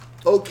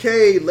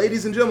Okay,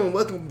 ladies and gentlemen,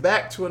 welcome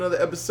back to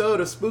another episode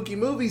of Spooky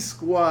Movie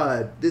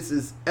Squad. This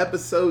is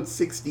episode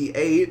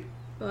 68,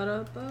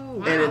 Wow.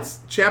 and it's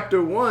chapter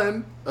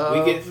 1 of...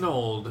 We getting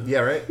old.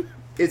 Yeah, right?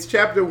 It's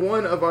chapter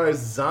 1 of our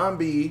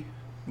zombie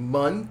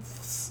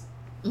months.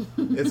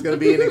 It's going to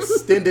be an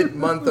extended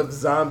month of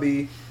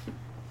zombie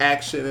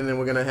action, and then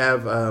we're going to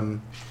have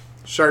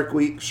Shark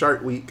Week.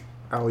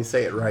 I always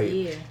say it right.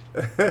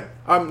 Yeah.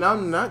 I'm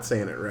not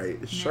saying it right.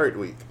 It's Shark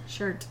Week.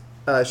 Shirt.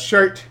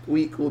 Shark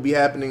Week will be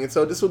happening, and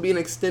so this will be an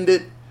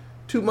extended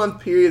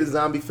 2-month period of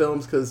zombie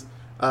films because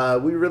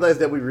we realized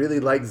that we really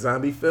like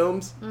zombie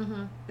films,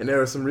 and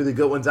there are some really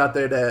good ones out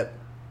there that,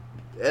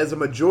 as a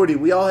majority,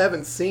 we all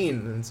haven't seen,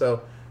 and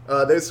so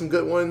there's some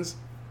good ones.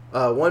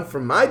 One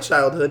from my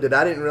childhood that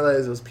I didn't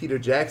realize was Peter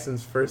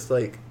Jackson's first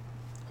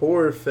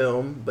horror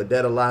film, but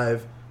Dead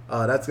Alive.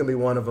 That's gonna be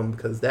one of them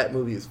because that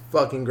movie is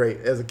fucking great.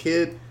 As a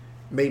kid, it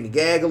made me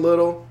gag a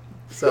little,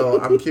 so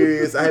I'm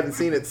curious. I haven't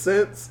seen it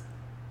since.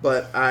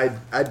 But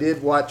I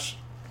did watch,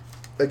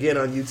 again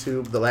on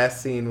YouTube, the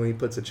last scene when he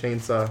puts he ties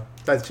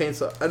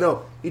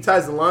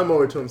the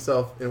lawnmower to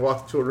himself and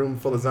walks into a room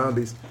full of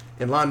zombies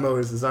and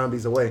lawnmowers the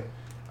zombies away.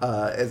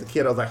 As a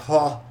kid, I was like,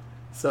 "Haw!"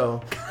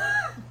 So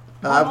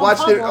I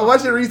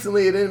watched it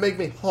recently. It didn't make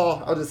me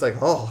haw. I was just like,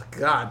 "Oh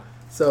God!"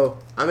 So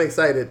I'm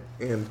excited,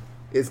 and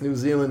it's New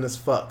Zealand as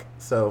fuck.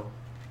 So,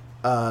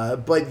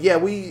 but yeah,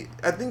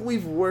 I think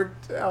we've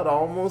worked out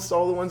almost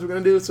all the ones we're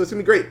gonna do. So it's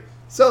gonna be great.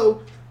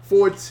 So.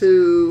 For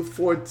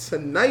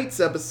tonight's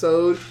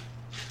episode,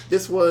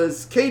 this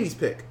was Katie's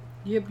pick.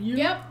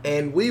 Yep.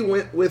 And we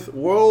went with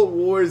World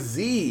War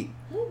Z.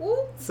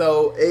 Woo-woo.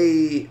 So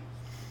a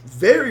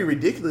very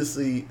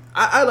ridiculously,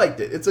 I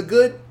liked it. It's a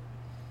good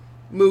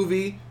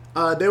movie.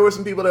 There were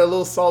some people that are a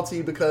little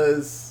salty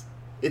because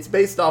it's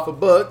based off a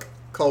book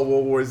called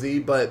World War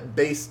Z, but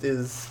based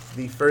is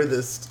the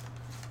furthest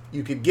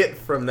you could get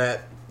from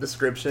that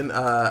description.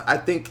 I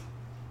think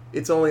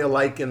it's only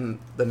alike in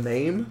the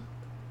name.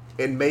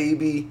 And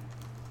maybe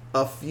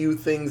a few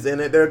things in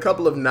it. There are a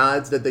couple of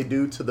nods that they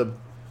do to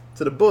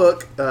the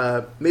book.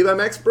 Made by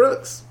Max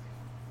Brooks.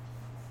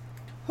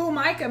 Who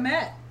Micah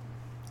met.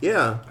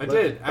 Yeah. I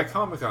did at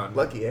Comic-Con.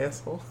 Lucky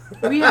asshole.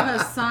 We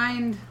have a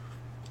signed.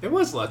 It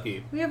was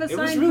lucky. We have a It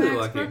was signed really Max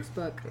lucky. Brooks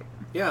book.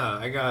 Yeah,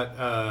 I got.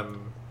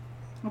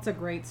 That's a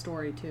great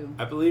story too.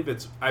 I believe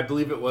it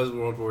was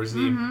World War Z.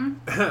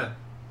 Mm-hmm.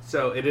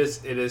 So it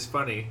is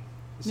funny.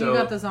 So You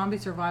got the Zombie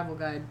Survival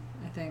Guide,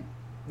 I think.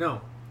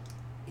 no.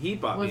 He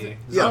bought Was me. it?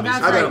 Yeah, Oh,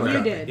 that's I got right. it.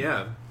 You did.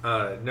 Yeah.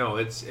 No,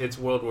 it's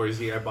World War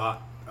Z. I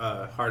bought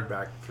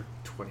hardback for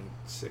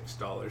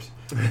 $26.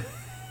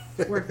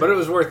 Worth But it. it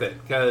was worth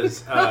it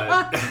because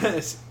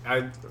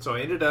I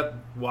ended up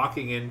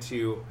walking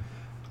into.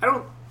 I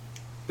don't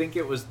think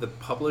it was the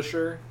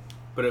publisher,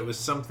 but it was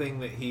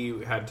something that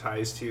he had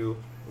ties to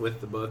with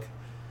the book.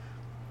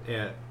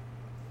 And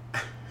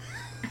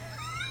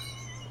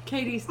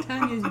Katie's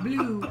tongue is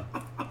blue.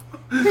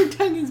 Her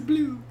tongue is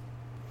blue.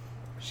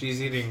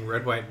 she's eating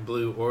red, white, and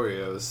blue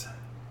Oreos.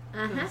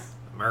 Uh-huh.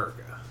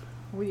 America.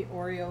 We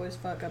Oreo as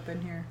fuck up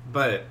in here.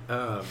 But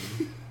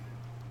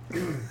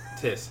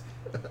tis.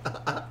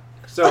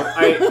 So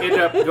I ended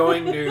up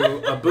going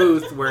to a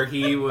booth where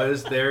he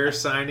was there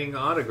signing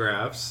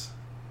autographs,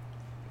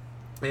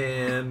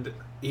 and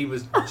he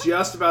was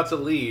just about to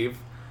leave,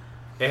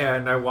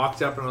 and I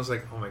walked up and I was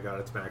like, "Oh my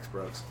god, it's Max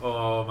Brooks!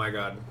 Oh my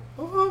god!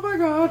 Oh my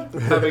god!"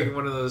 Having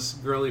one of those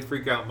girly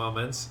freak out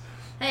moments,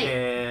 Hey,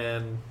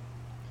 and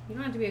you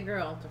don't have to be a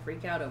girl to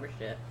freak out over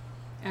shit.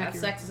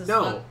 That's Accurate. sexist as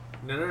no,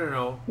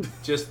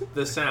 fuck. just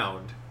the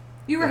sound.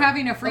 You were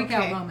having a freak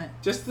out Okay. moment.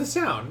 Just the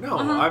sound. No,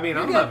 Uh-huh. I mean, I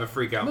You're don't good. have a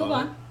freak out Move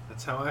moment. on.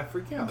 That's how I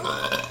freak out.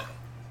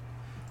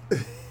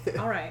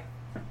 All right.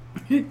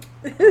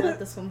 Let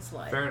this one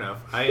slide. Fair enough.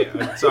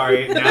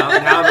 Sorry. Now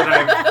that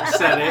I've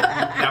said it,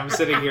 I'm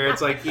sitting here.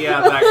 It's like,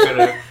 yeah, that could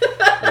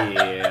have.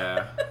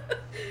 Yeah.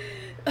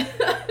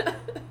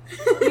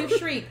 You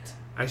shrieked.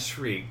 I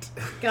shrieked.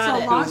 Got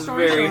So it. long It was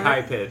story very short.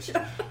 high pitched.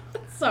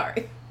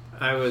 Sorry.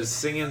 I was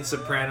singing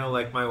soprano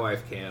like my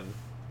wife can,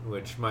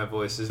 which my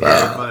voice is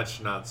very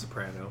much not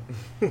soprano.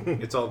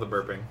 It's all the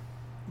burping.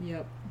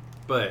 Yep.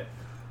 But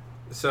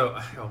so,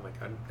 oh my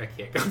god, I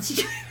can't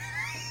concentrate.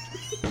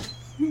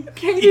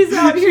 Katie's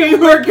out here. You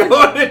were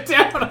going it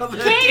down on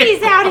the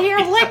Katie's out here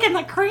licking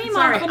the cream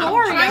Sorry, off an I'm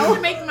trying to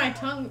Oreo. make my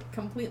tongue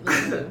completely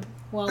blue.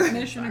 Well,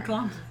 mission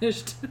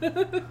accomplished.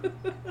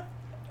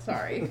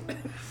 Sorry.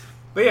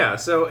 But yeah,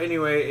 so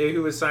anyway, he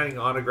was signing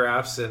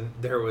autographs, and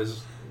there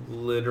was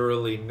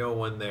literally no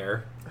one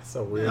there. That's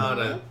so weird.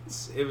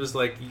 It was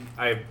like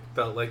I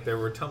felt like there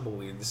were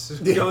tumbleweeds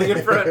going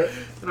in front,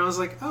 and I was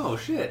like, "Oh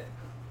shit!"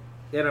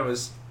 And I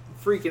was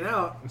freaking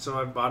out, and so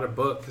I bought a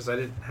book because I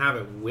didn't have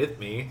it with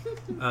me,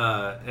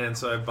 and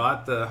so I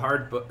bought the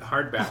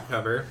hardback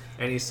cover,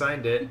 and he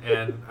signed it,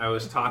 and I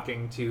was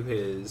talking to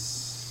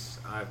his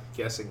I'm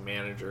guessing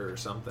manager or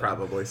something.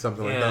 Probably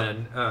something like that.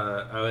 And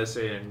I was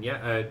saying,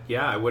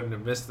 I wouldn't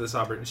have missed this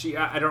opportunity.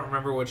 I don't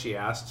remember what she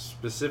asked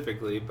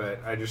specifically, but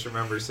I just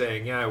remember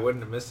saying, I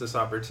wouldn't have missed this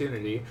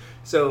opportunity.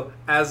 So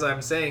as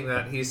I'm saying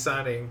that, he's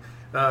signing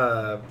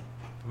to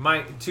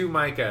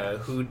Micah,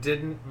 who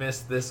didn't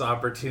miss this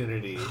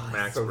opportunity,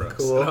 Max so Brooks.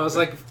 cool. And I was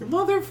like,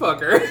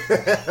 motherfucker.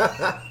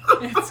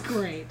 It's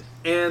great.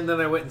 And then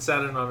I went and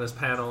sat in on his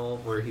panel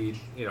where he,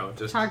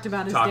 just Talked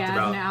about his dad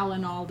and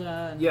Alan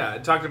Alda. And yeah,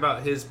 talked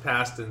about his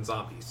past in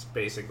zombies,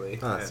 basically.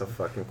 Oh, that's so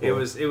fucking cool.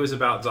 It was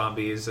about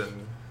zombies,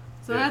 and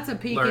so that's a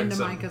peek into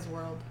Micah's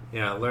world.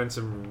 Yeah, learned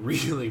some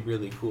really,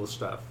 really cool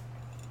stuff.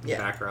 Yeah.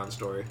 Background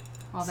story.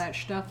 All that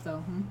stuff,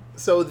 though.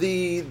 So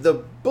the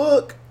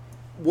book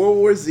World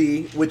War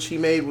Z, which he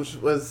made, which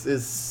was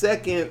his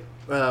second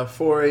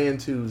foray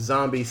into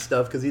zombie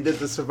stuff, because he did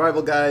the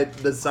survival guide,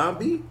 the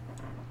zombie.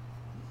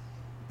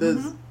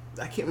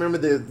 I can't remember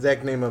the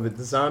exact name of it.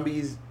 The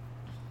zombies.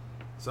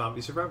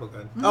 Zombie survival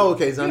guide. Oh,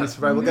 okay, zombie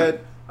survival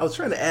guide. I was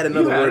trying to add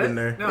another word in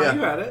there. No, yeah.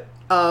 you had it.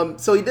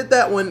 So he did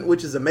that one,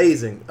 which is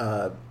amazing.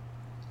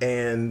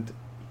 And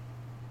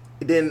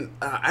then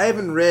I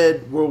haven't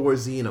read World War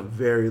Z in a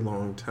very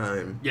long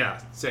time.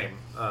 Yeah, same.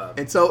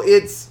 And so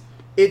it's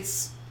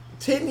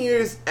 10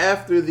 years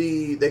after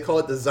they call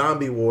it the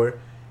zombie war,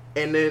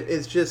 and then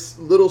it's just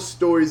little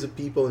stories of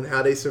people and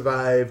how they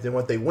survived and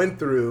what they went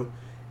through.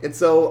 And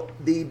so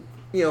the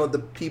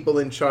people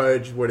in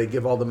charge, where they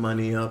give all the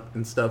money up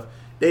and stuff,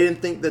 they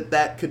didn't think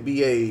that could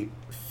be a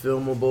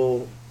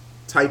filmable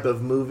type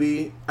of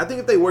movie. I think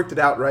if they worked it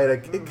out right,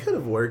 it could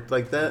have worked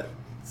like that,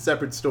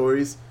 separate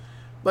stories.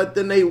 But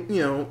then they,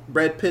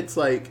 Brad Pitt's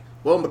like,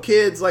 well, my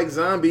kids like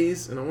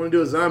zombies, and I want to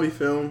do a zombie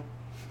film,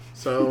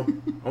 so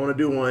I want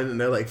to do one.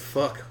 And they're like,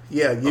 fuck,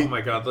 yeah. Oh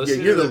my god,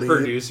 listening to the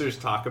producers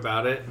talk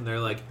about it, and they're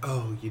like,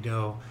 oh,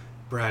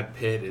 Brad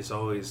Pitt is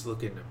always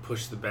looking to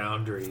push the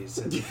boundaries.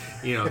 And,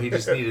 he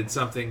just needed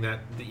something that,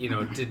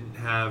 didn't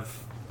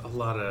have a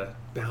lot of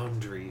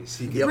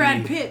boundaries.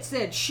 Brad Pitt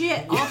said,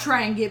 shit, I'll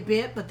try and get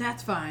bit, but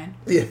that's fine.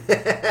 Yeah.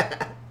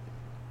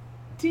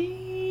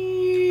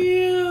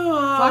 Damn.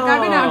 Fuck,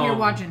 I've been out here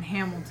watching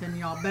Hamilton.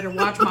 Y'all better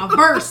watch my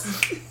verse.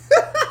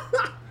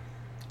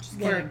 Just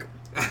Work.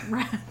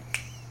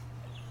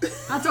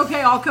 That's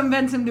okay. I'll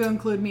convince him to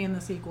include me in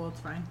the sequel. It's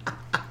fine.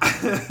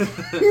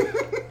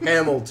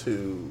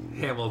 Hamilton.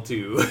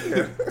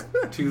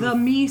 The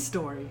me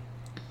story.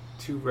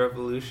 Too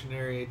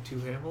revolutionary, too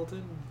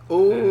Hamilton?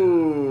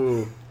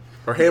 Ooh.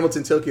 Or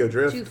Hamilton Tokyo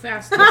Drift. Too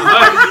fast.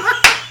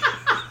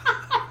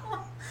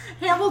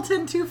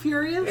 Hamilton Too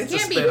Furious? It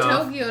can't be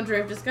Tokyo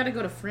Drift. It's got to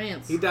go to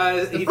France. He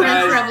dies. The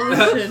French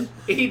Revolution.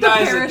 He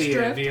dies at Paris the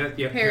Drift. end.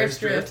 Yeah, Paris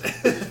Drift.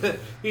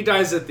 He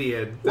dies at the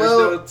end. There's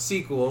no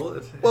sequel.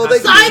 Well, they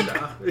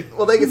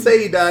can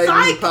say he died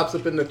and he pops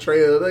up in the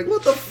trailer. Like,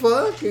 what the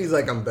fuck? He's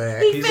like, I'm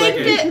back. He faked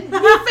it. He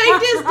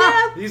faked his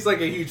death. He's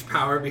like a huge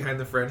power behind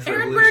the French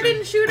Aaron Revolution. Burr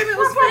didn't shoot him. It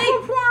was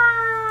fake.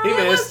 He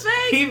It was missed.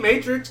 fake. He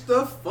matrixed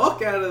the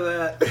fuck out of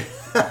that.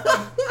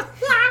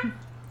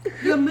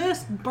 You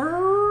missed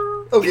Burr.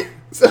 Okay,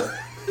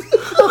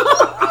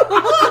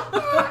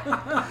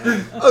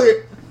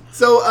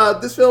 so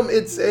this film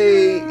it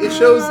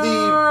shows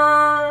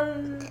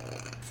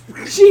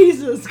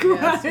Jesus Yeah,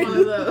 Christ. it's one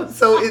of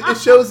those. it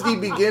shows the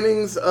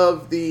beginnings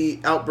of the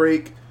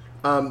outbreak.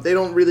 They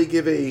don't really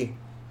give a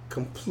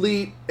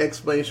complete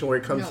explanation where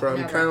it comes No, from.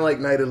 never. Kind of like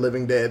Night of the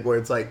Living Dead, where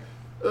it's like,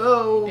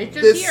 oh, It's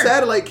just this here.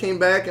 satellite came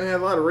back and had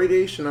a lot of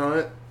radiation on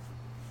it.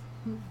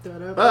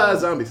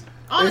 Zombies.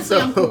 Honestly,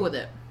 And I'm cool with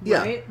it.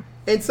 Yeah. Right?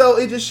 And so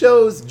it just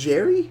shows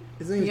Jerry.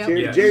 His name is Yep.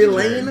 Jerry. Yeah, Jerry Jerry.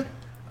 Lane.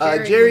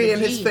 Jerry Jerry with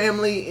and a his G.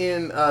 family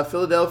in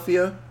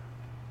Philadelphia.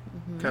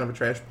 Kind of a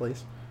trash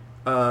place.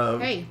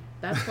 Hey,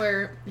 that's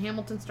where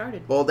Hamilton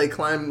started. Well, they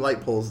climb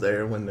light poles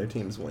there when their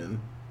teams win.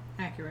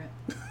 Accurate.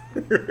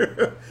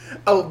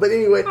 Oh, but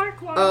anyway,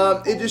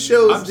 it just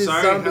shows I'm this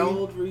sorry. zombie. How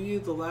old were you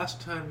the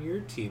last time your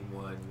team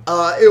won?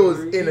 It was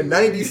in the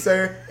 90s,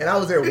 sir, and I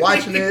was there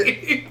watching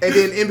it. And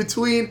then in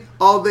between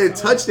all their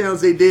touchdowns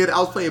they did, I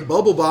was playing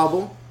Bubble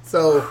Bobble.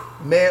 So,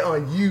 man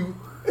on you.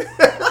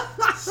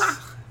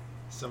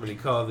 Somebody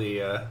call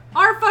the.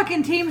 Our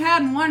fucking team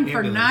hadn't won for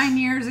Ambulance. 9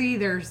 years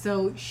either,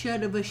 so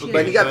shut up a shit.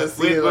 But you got to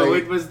see it, like-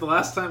 when was the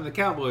last time the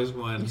Cowboys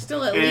won?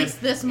 Still at And-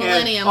 least this and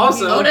millennium.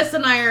 Also, Otis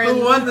and I are in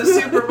who won the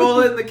Super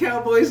Bowl in the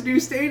Cowboys' new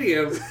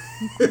stadium?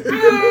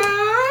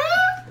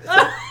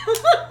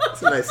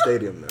 It's a nice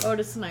stadium, though.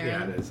 Otis and I are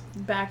Yeah, in it is.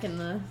 back in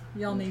the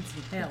Y'all need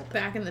some help.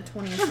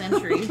 20th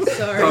century.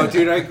 Sorry. Oh,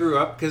 dude, I grew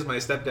up because my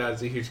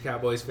stepdad's a huge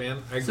Cowboys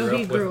fan. I So grew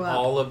he up with grew up.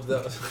 all of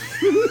those.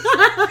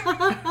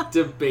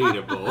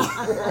 Debatable.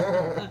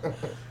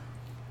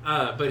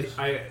 But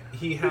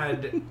he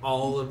had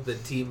all of the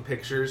team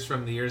pictures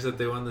from the years that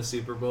they won the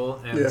Super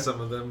Bowl, and Yeah. some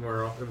of them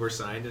were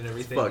signed and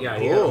everything. Fucking Yeah,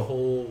 he had a cool.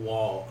 whole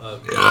wall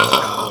of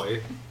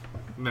Cowboy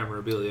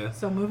memorabilia.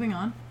 So moving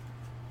on.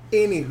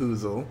 Any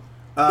hoozle.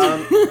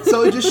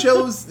 So it just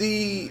shows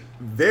the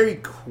very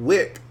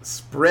quick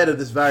spread of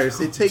this virus.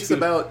 It takes Dude,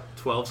 about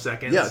 12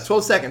 seconds.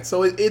 12 seconds.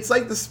 So it's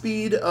like the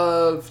speed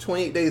of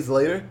 28 Days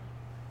Later.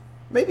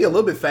 Maybe a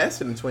little bit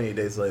faster than 28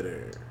 Days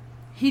Later.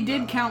 He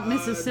did count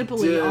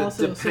Mississippi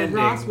also, so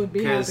Ross would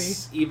be happy.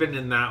 Because even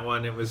in that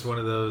one, it was one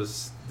of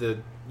those that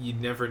you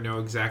never know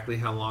exactly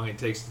how long it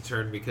takes to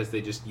turn because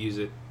they just use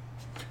it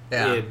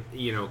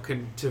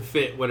to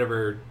fit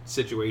whatever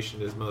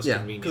situation is most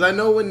convenient. Because I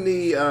know when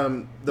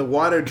the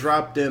water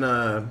dropped in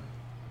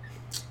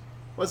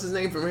what's his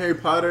name from Harry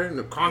Potter?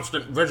 The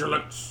Constant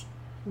Vigilance.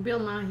 Bill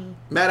Nighy.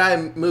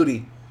 Mad-Eye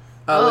Moody.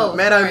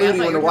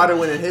 When the water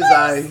went in his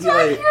eye, he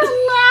like...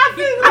 You're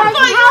laughing like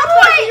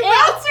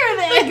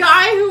The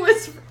guy who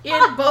was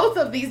in both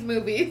of these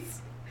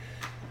movies.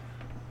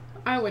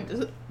 I went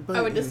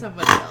to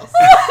somebody else.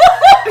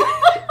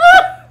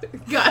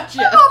 Gotcha.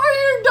 I'm over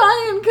here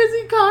dying because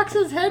he cocks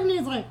his head and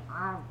he's like...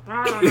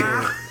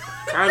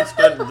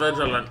 Constant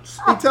Vigilance.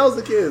 He tells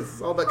the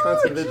kids all about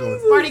Constant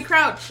Vigilance. Barty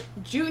Crouch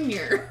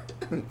Jr.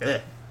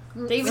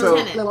 David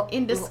Tennant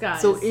in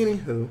disguise. So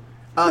anywho,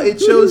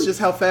 it shows just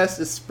how fast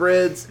it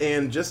spreads,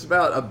 and just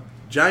about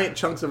giant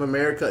chunks of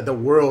America, the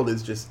world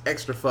is just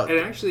extra fucked. And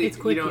actually, it's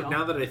quick, y'all.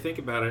 now that I think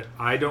about it,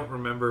 I don't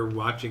remember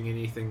watching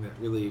anything that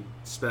really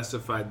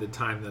specified the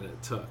time that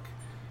it took.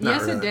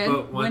 Yes, really. It did.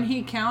 But when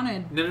he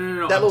counted.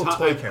 No. That little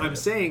toy counted. I'm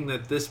saying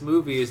that this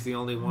movie is the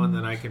only one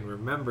that I can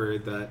remember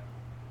that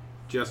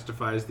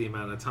justifies the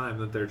amount of time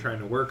that they're trying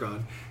to work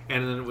on.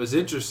 And then it was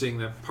interesting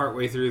that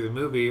partway through the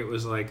movie, it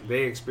was like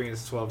they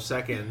experienced 12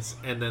 seconds,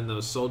 and then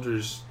those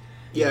soldiers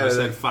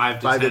said 5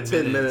 to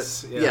 10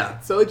 minutes. Yeah.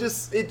 So it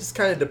just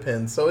kind of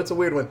depends. So it's a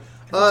weird one.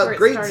 Before it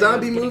Great started,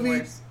 zombie it was getting movie.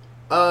 worse.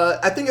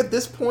 I think at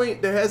this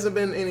point there hasn't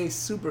been any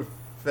super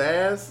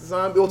fast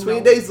zombie. Well,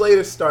 20 Days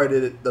Later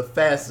started the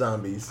fast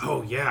zombies.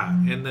 Oh yeah,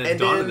 and then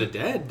Dawn of the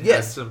Dead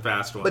had some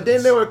fast ones. But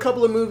then there were a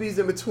couple of movies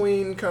in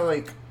between, kind of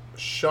like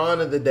Shaun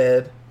of the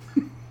Dead.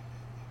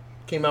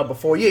 Came out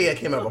before. Yeah,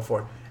 came out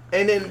before.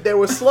 And then there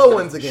were slow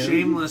ones again.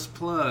 Shameless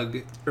plug.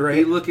 Right.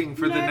 Be looking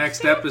for the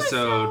next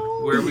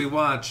episode where we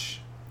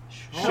watch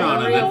Shaun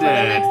of the The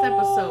Dead. next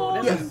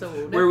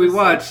episode. Where we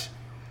watch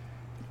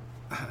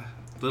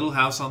Little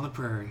House on the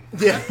Prairie.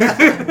 Yeah.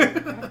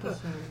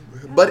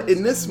 But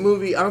in this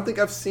movie, I don't think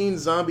I've seen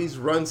zombies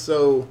run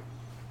so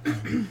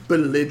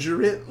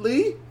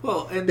belligerently.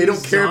 Well, and they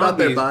don't care about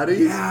their bodies.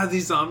 Yeah,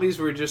 these zombies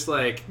were just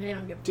like, They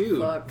don't give a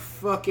dude, fuck.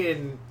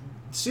 fucking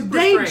super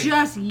They strength.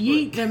 just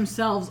yeet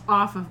themselves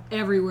off of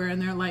everywhere,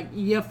 and they're like,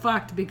 "You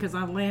fucked because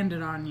I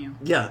landed on you."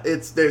 Yeah,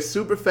 they're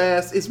super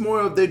fast. It's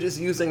more of they're just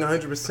using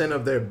 100%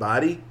 of their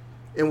body,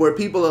 and where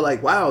people are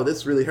like, "Wow,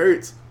 this really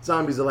hurts."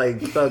 Zombies are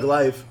like thug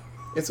life,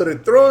 and so they're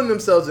throwing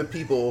themselves at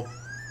people,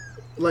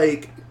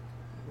 like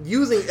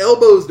using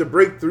elbows to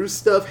break through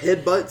stuff,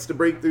 headbutts to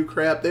break through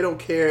crap. They don't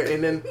care,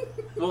 and then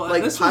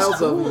like this was piles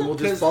cool, of them will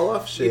just 'cause, fall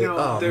off shit.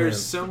 There's man.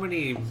 so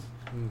many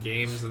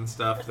games and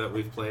stuff that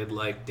we've played,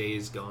 like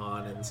Days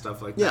Gone and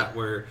stuff like Yeah. that,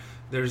 where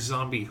there's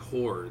zombie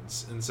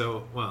hordes. And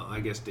so, well, I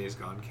guess Days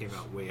Gone came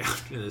out way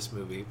after this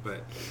movie,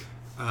 but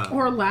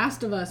Or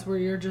Last of Us, where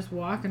you're just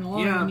walking along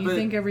Yeah, and you but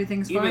think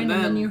everything's even fine, and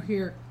then- then you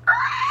hear.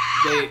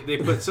 they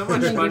put so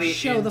much They money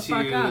show the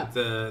fuck into up.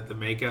 the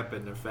makeup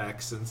and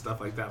effects and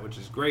stuff like that, which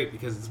is great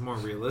because it's more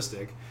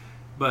realistic.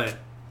 But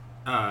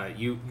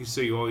you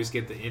always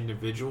get the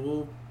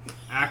individual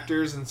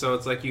actors, and so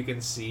it's like you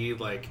can see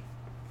like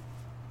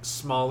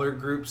smaller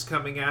groups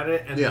coming at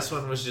it, and this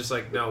one was just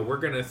like, no, we're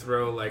gonna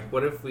throw like,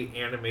 what if we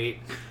animate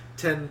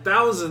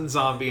 10,000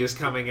 zombies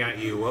coming at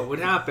you? What would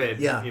happen?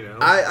 Yeah, you know.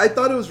 I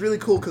thought it was really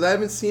cool because I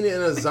haven't seen it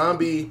in a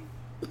zombie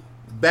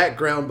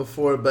background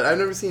before, but I've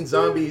never seen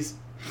zombies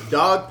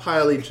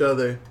dogpile each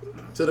other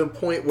to the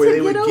point where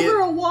they would get get over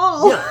a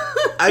wall. Yeah,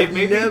 It I've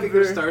made me think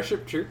never. of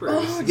Starship Troopers.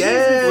 Oh,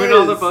 Yes. When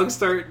all the bugs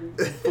start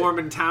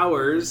forming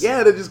towers.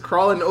 Yeah, they're just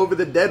crawling over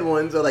the dead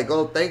ones. They're like,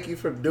 "Oh, thank you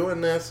for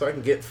doing that, so I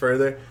can get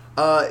further."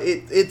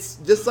 It's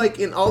just like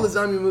in all the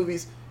zombie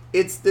movies.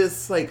 It's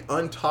this like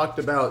untalked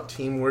about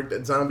teamwork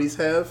that zombies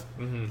have.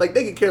 Mm-hmm. Like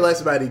they could care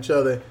less about each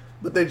other,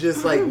 but they're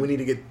just like, we need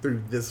to get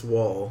through this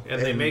wall.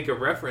 And they make a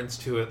reference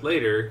to it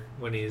later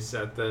when he's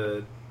at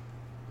the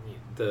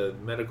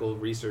medical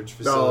research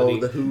facility.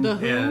 the Who. The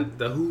Who? And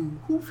the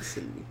Who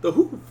facility. The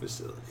Who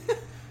facility.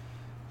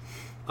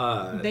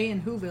 They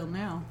in Whoville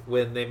now.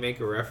 When they make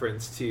a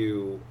reference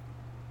to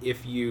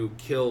if you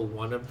kill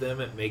one of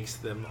them, it makes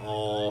them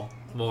all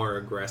more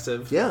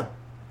aggressive. Yeah.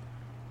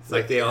 It's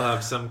like they all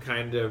have some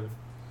kind of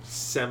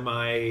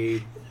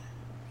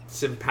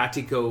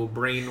simpatico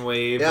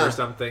brainwave or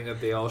something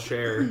that they all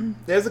share.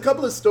 There's a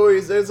couple of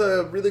stories. There's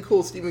a really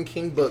cool Stephen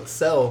King book,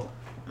 Cell,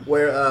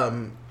 where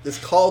this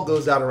call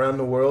goes out around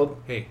the world.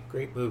 Hey,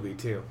 great movie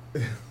too. I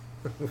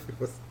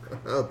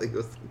don't think it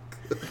was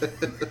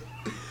good.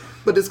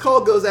 But this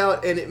call goes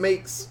out and it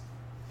makes,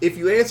 if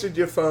you answered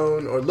your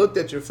phone or looked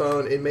at your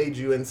phone, it made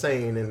you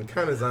insane and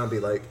kind of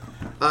zombie-like.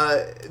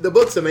 The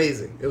book's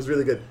amazing. It was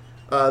really good.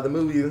 The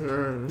movie...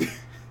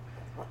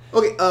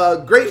 Okay,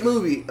 great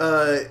movie.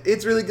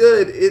 It's really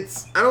good.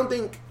 I don't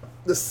think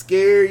the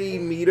scary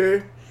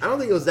meter... I don't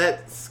think it was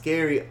that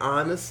scary,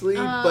 honestly,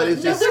 but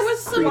it's just there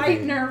was some creepy.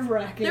 Quite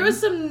nerve-wracking. There was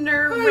some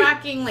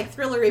nerve-wracking, like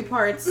thrillery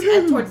parts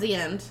towards the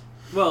end.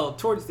 Well,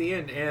 towards the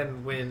end,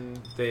 and when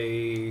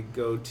they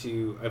go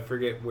to, I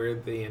forget where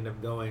they end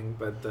up going,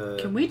 but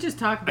Can we just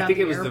talk about think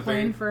the it was the airplane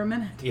very- for a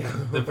minute? yeah,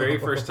 the very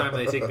first time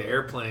they take the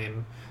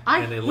airplane I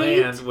and they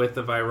hate- land with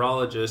the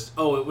virologist.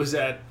 Oh, it was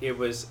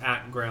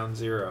at Ground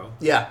Zero,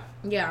 Yeah,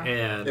 Yeah.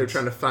 and they were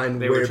trying to find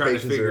They where were trying to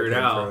patients figure are it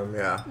coming out. from.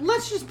 Yeah.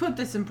 Let's just put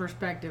this in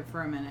perspective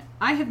for a minute.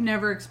 I have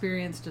never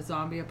experienced a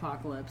zombie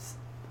apocalypse.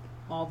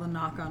 All the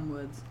knock on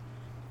woods.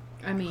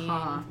 I mean,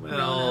 Ha.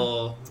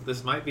 Well,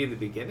 this might be the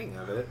beginning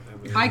of it.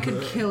 I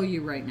could kill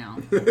you right now.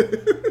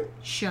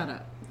 Shut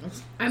up.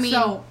 I mean,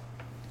 So,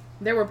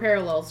 there were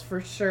parallels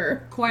for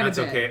sure. quite That's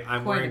a bit. okay.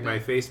 I'm Quite a wearing my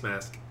bit. face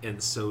mask,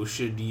 and so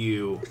should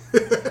you.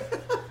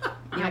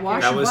 Yeah,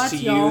 wash That your was butts, to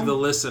y'all. you, the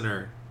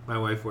listener. My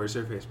wife wears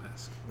her face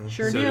mask.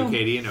 Sure so do. do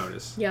Katie and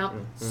Otis. Yep.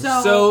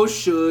 So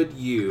should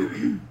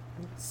you.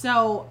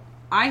 So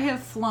I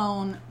have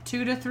flown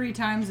 2 to 3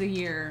 times a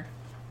year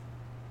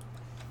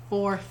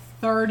for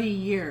 30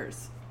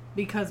 years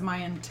because my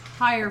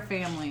entire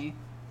family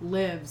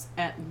lives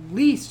at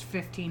least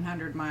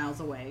 1,500 miles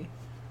away.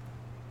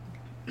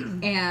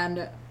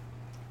 And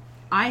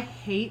I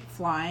hate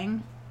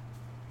flying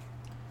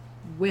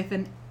with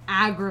an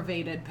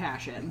aggravated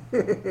passion.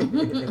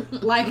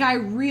 Like, I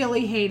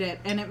really hate it.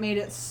 And it made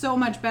it so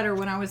much better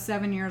when I was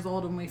 7 years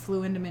old and we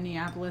flew into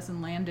Minneapolis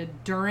and landed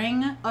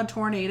during a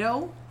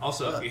tornado.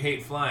 Also, if you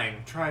hate flying,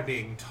 try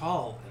being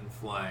tall and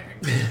flying.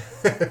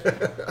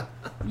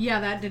 Yeah,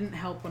 that didn't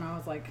help when I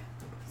was like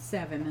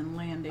 7 and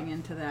landing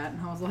into that.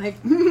 And I was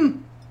like,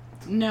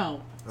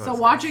 no. So that's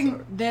watching gonna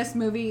suck. this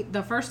movie,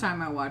 the first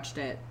time I watched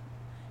it,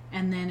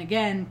 and then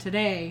again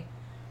today,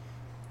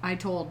 I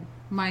told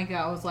Micah,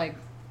 I was like,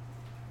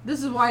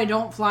 this is why I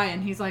don't fly.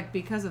 And he's like,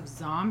 because of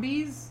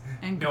zombies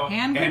and No,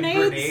 hand and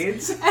grenades?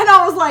 grenades? And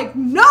I was like,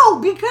 no,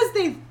 because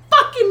they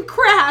fucking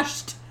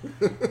crashed.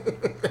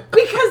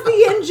 Because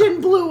the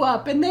engine blew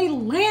up and they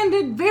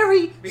landed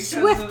very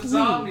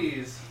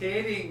swiftly.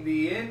 hitting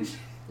the engine.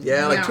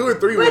 Yeah, like Yeah. 2 or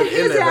 3 But went in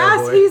his there, bad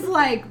ass, boy. he's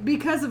like,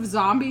 because of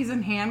zombies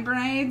and hand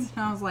grenades.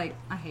 And I was like,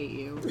 I hate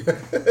you.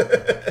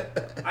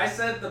 I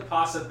said the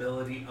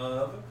possibility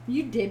of.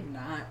 You did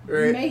not. You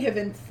Right. may have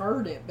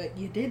inferred it, but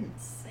you didn't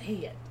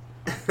say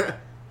it.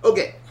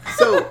 Okay,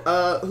 so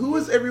who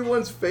was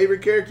everyone's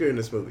favorite character in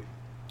this movie?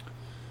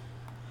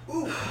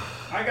 Ooh,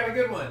 I got a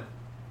good one.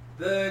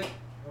 The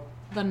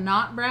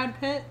Not Brad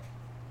Pitt?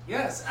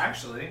 Yes,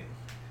 actually.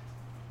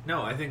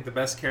 No, I think the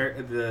best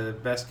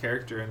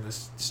character in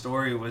this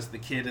story was the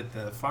kid at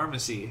the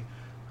pharmacy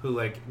who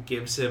like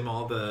gives him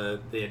all the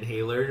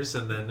inhalers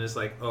and then is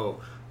like,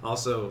 oh,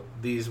 also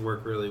these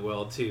work really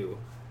well too.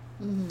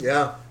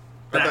 Yeah,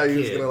 I That thought he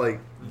was kid. gonna like.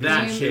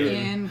 That Came kid.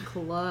 in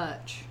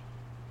clutch.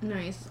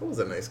 Nice. That was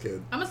a nice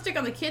kid. I'm gonna stick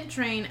on the kid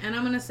train, and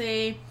I'm gonna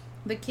say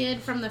the kid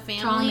from the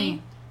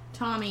family,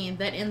 Tommy,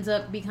 that ends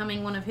up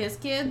becoming one of his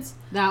kids.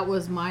 That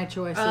was my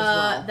choice as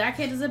well. That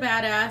kid is a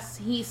badass.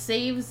 He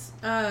saves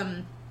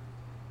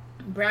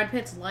Brad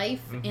Pitt's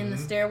life in the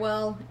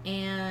stairwell,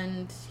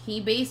 and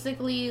he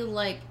basically,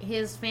 like,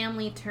 his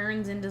family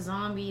turns into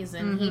zombies,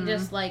 and he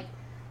just, like,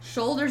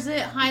 shoulders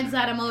it, hides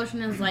that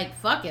emotion, and is like,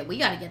 fuck it, we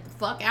gotta get the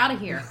fuck out of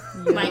here.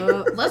 Like,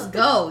 let's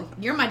go.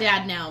 You're my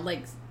dad now.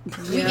 Like,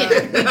 we get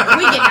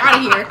out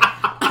of here.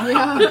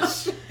 Yeah.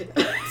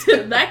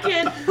 That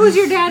kid. Who's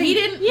your daddy? He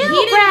didn't. You, he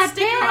didn't Brad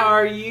stick Pitt. around.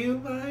 Are you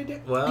my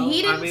dad? Well,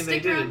 He didn't I mean, they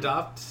stick did around.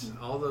 adopt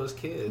all those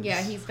kids.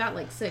 Yeah, he's got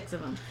like 6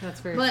 of them.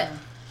 That's very But true.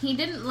 he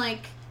didn't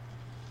like.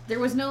 There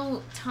was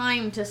no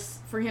time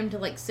for him to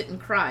like sit and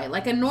cry.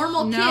 Like a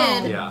normal No.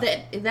 kid Yeah.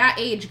 that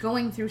age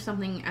going through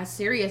something as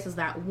serious as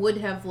that would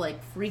have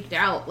like freaked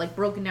out, like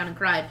broken down and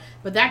cried.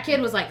 But that kid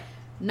was like,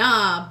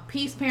 nah,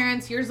 peace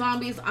parents, you're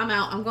zombies, I'm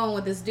out. I'm going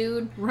with this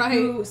dude Right.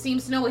 who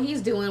seems to know what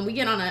he's doing. We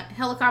get on a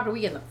helicopter,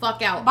 we get the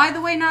fuck out. By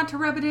the way, not to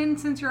rub it in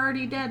since you're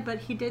already dead, but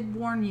he did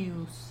warn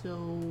you,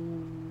 so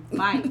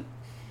bye.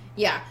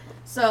 Yeah.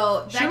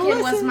 So that Should've kid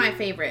was listened. my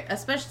favorite,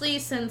 especially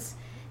since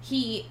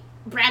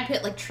Brad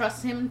Pitt like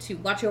trusts him to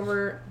watch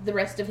over the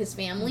rest of his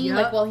family. Yep.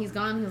 Like while he's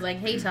gone, he's like,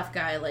 "Hey, tough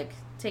guy, like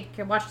take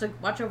care,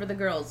 watch over the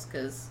girls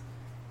because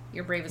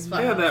you're brave as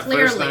fuck." Yeah, that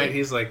Clearly. first night,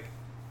 he's like,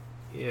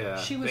 yeah,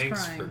 She was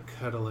thanks crying. for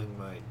cuddling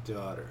my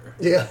daughter.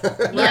 Yeah.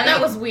 Yeah, that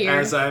was weird.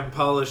 As I'm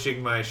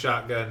polishing my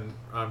shotgun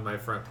on my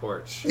front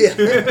porch. Yeah.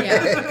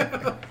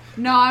 Yeah.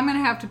 No, I'm going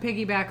to have to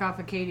piggyback off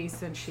of Katie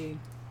since she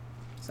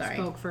Sorry.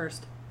 spoke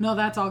first. No,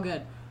 that's all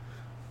good.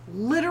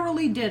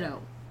 Literally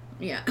ditto.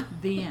 Yeah.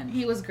 The end.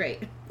 He was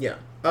great. Yeah.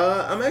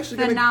 I'm actually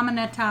gonna.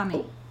 Phenomena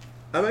Tommy.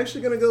 I'm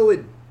actually gonna go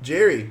with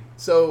Jerry.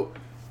 So,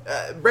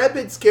 Brad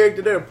Pitt's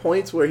character, there are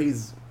points where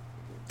he's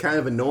kind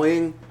of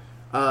annoying.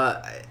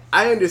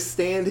 I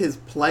understand his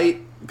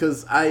plight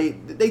because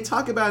they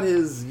talk about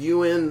his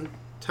UN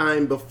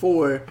time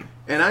before,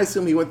 and I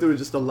assume he went through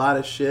just a lot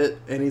of shit.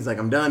 And he's like,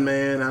 "I'm done,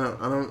 man.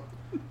 I don't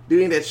do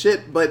any of that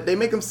shit." But they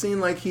make him seem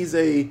like he's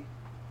a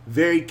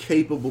very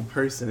capable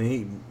person. And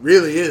he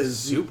really is.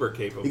 Super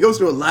capable. He goes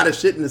through a lot of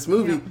shit in this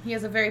movie. Yeah, he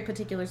has a very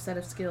particular set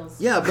of skills.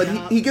 Yeah, but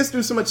he gets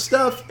through so much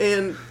stuff,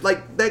 and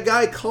like that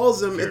guy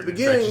calls him at the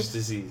beginning. Infectious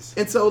disease.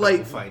 And so I will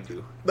like find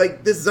you.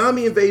 like this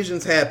zombie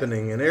invasion's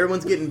happening and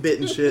everyone's getting bit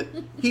and shit.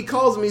 He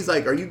calls me, he's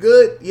like, "Are you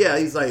good?" Yeah,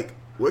 he's like,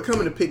 "We're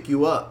coming to pick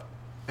you up."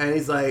 And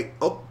he's like,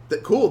 "Oh,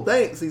 cool,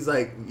 thanks." He's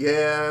like,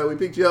 "Yeah, we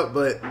picked you up,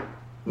 but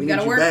we need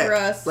gotta you work back. for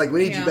us." Like, we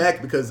need you Yeah.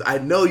 back because I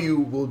know you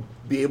will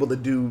be able to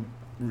do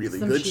really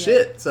Some good shit.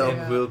 shit." So,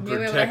 Yeah. We'll Maybe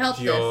we'll protect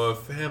help your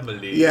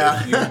family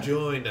Yeah. if you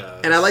join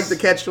us. and I like the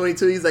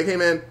catch-22. He's like, "Hey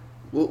man,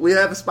 we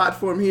have a spot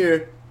for him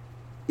here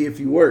if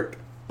you work.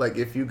 Like,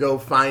 if you go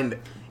find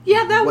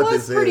Yeah, that what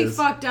was this pretty is."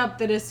 fucked up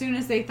that as soon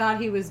as they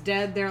thought he was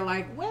dead, they're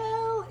like, well,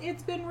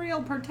 it's been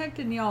real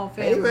protecting y'all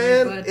Hey family,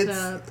 man, but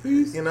it's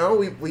peace. you know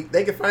we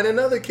they could find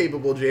another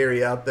capable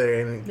Jerry out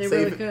there and They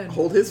really could.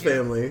 hold his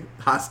family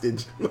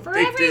hostage. For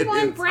They did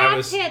everyone, this. Brad I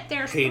was Pitt,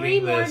 there's painting 3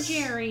 more this-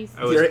 Jerrys.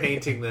 I was Jerry-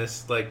 painting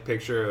this like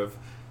picture of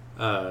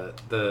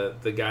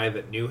the guy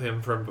that knew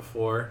him from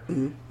before,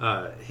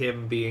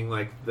 him being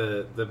like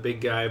the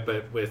big guy,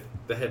 but with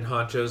the head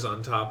honchos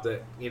on top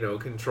that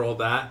control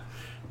that,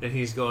 and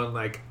he's going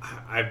like,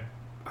 I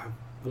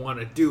want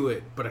to do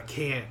it, but I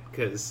can't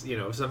because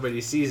if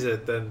somebody sees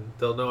it, then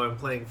they'll know I'm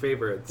playing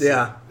favorites.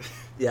 Yeah,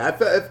 I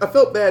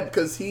felt bad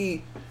because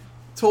he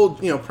told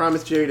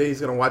promised Jerry that he's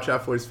gonna watch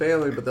out for his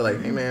family, but they're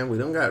like, hey man, we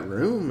don't got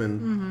room,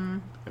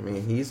 and I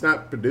mean he's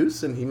not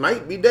producing, he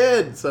might be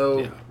dead, so.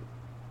 Yeah.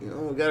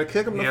 We gotta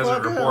kick him He the hasn't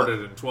fuck out.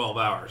 reported in 12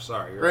 hours.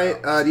 Sorry. You're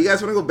Right? out. Do you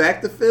guys want to go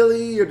back to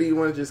Philly, or do you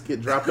want to just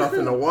get dropped off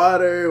in the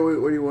water?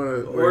 Where do you want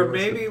to? Or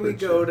maybe we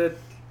go to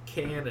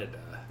Canada.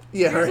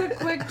 Yeah, Here's right. a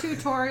quick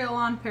tutorial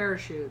on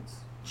parachutes.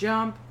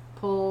 Jump,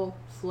 pull,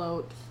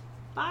 float.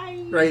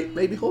 Bye. Right.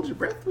 Maybe hold your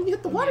breath when you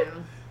hit the water.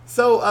 Yeah.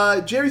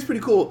 So Jerry's pretty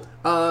cool.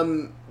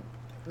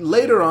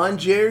 Later on,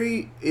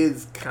 Jerry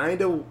is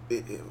kind of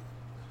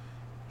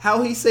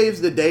how he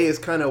saves the day is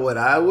kind of what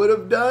I would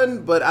have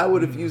done, but I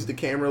would have used the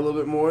camera a little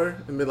bit more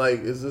and been like,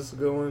 "Is this a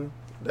good one?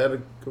 That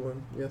a good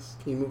one? Yes.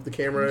 Can you move the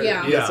camera?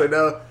 Yeah. Yes Yeah. or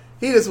no?"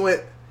 He just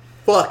went,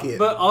 "Fuck it."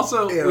 But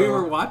also, You we know.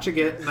 were watching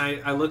it, and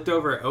I looked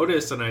over at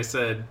Otis, and I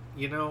said,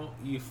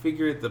 you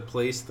figured the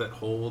place that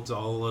holds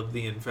all of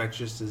the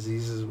infectious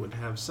diseases would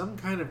have some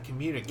kind of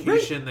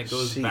communication that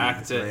goes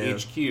back to man.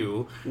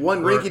 HQ.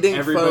 One where rinky-dink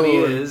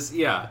everybody phone. is,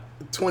 yeah.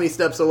 20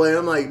 steps away.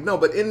 I'm like, no,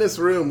 but in this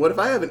room, what if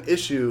I have an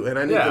issue and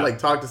I need Yeah. to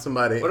talk to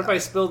somebody? What if I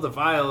spilled the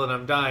vial and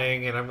I'm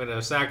dying and I'm going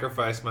to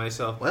sacrifice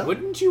myself? Well-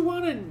 Wouldn't you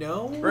want to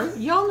know? Right?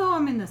 Y'all know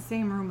I'm in the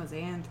same room as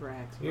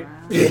Anthrax, Yeah.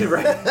 right? Yeah,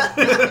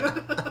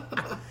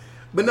 right.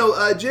 But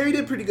no, Jerry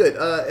did pretty good.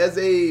 As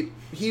a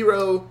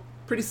hero,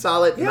 pretty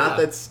solid, Yeah. not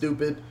that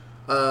stupid.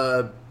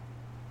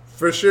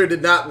 For sure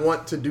did not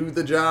want to do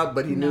the job,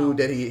 but he knew No.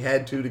 that he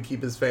had to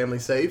keep his family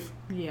safe.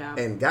 Yeah.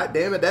 And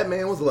goddamn it, that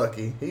man was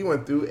lucky. He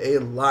went through a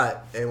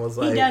lot and was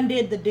like, he done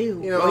did the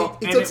do. Well,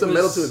 he and took it some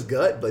metal was- to his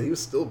gut, but he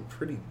was still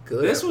pretty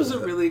good. This after was a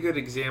that. really good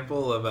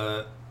example of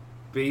a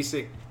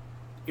basic.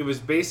 It was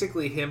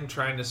basically him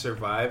trying to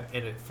survive,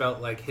 and it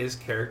felt like his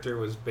character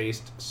was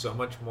based so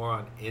much more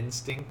on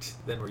instinct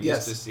than we're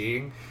Yes. used to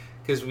seeing.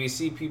 Because we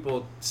see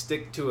people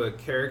stick to a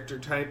character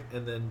type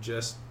and then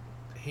just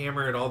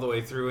hammer it all the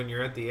way through, and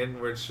you're at the end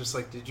where it's just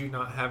like, did you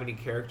not have any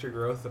character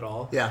growth at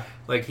all? Yeah.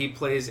 Like, he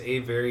plays a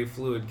very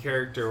fluid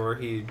character where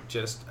he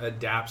just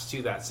adapts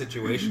to that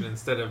situation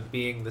instead of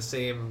being the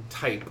same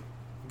type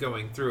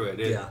going through it.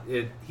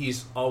 Yeah.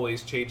 He's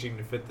always changing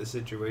to fit the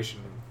situation.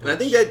 And I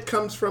think that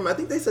comes from, I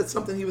think they said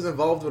something, he was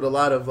involved with a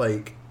lot of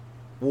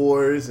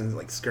wars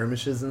and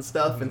skirmishes and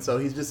stuff, and so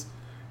he's just,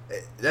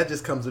 that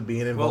just comes with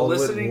being involved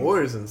with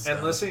wars and stuff.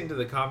 And listening to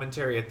the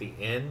commentary at the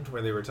end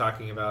where they were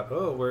talking about,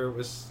 where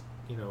was,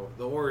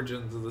 the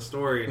origins of the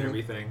story and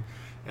everything,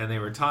 and they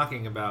were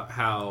talking about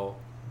how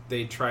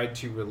they tried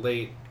to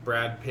relate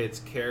Brad Pitt's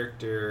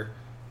character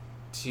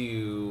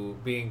to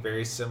being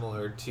very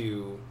similar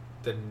to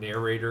the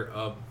narrator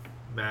of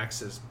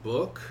Max's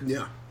book.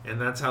 Yeah. And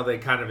that's how they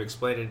kind of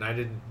explained it, and I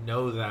didn't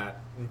know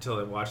that until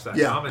I watched that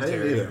Yeah, I didn't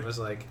commentary. either. And it was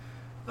like,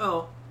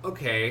 oh,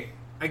 okay,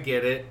 I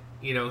get it.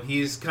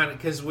 He's kind of...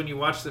 Because when you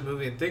watch the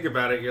movie and think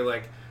about it, you're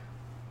like,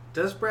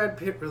 does Brad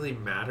Pitt really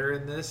matter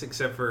in this?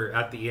 Except for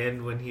at the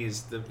end when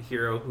he's the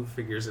hero who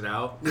figures it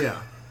out.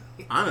 Yeah.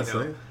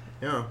 Honestly.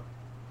 Yeah.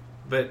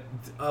 But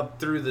up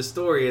through the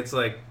story, it's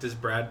like, does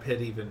Brad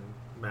Pitt even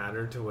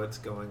matter to what's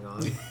going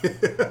on?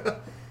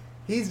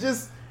 He's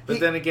just... But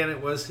then again,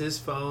 it was his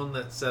phone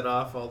that set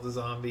off all the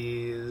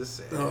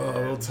zombies.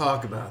 we'll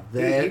talk about He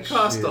that.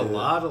 cost a shit.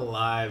 lot of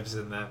lives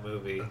in that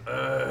movie.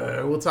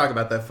 We'll talk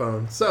about that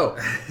phone. So,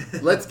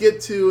 let's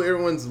get to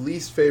everyone's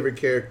least favorite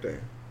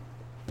character.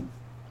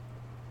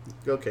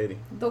 Go, Katie.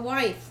 The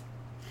wife.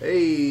 Hey,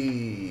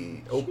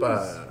 She Opa.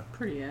 was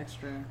pretty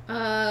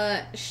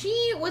extra.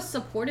 She was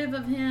supportive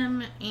of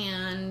him,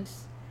 and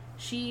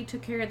she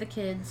took care of the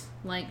kids.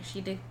 She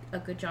did a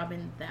good job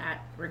in that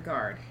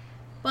regard.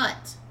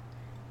 But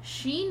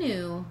She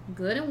knew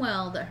good and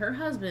well that her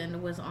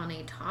husband was on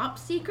a top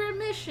secret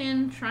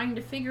mission trying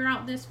to figure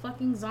out this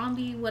fucking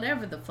zombie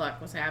whatever the fuck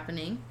was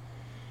happening.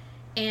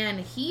 And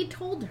he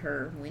told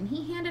her, when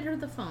he handed her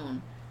the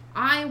phone,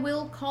 I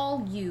will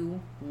call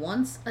you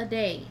once a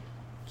day.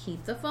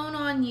 Keep the phone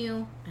on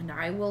you, and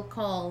I will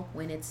call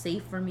when it's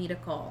safe for me to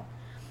call.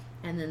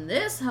 And then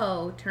this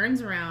hoe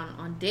turns around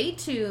on day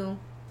 2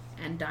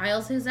 and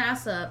dials his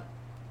ass up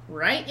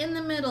right in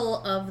the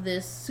middle of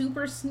this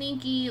super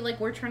sneaky, like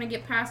we're trying to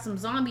get past some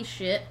zombie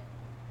shit,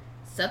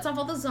 sets off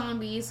all the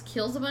zombies,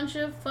 kills a bunch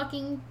of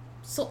fucking,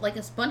 like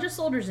a bunch of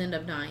soldiers end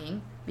up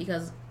dying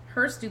because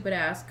her stupid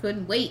ass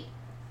couldn't wait.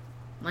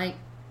 Like,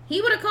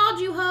 he would have called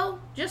you, ho.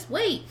 Just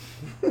wait.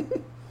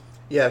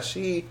 Yeah,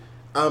 she,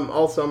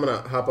 also I'm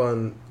going to hop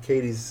on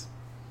Katie's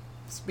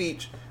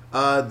speech.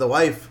 The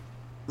wife,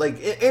 like,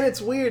 and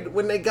it's weird,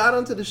 when they got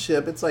onto the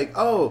ship, it's like,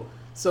 oh,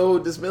 so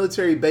this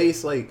military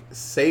base, like,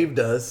 saved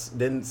us,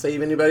 didn't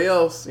save anybody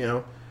else, you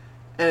know?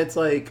 And it's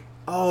like,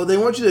 oh, they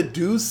want you to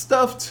do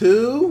stuff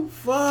too?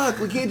 Fuck,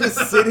 we can't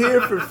just sit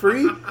here for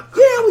free?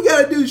 Yeah, we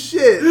gotta do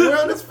shit. We're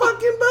on this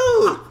fucking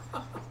boat.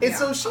 And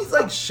so she's,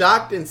 like,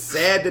 shocked and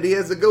sad that he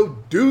has to go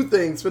do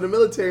things for the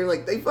military.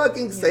 Like, they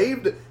fucking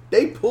saved,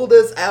 they pulled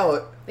us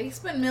out. They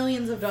spent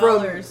millions of From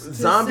dollars to send a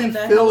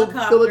zombie-filled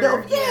helicopter.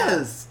 Philadelphia.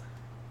 Yes.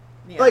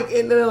 Yeah. Like,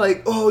 and they're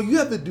like, oh, you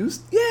have to do,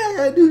 I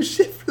gotta do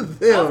shit for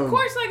them. Of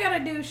course I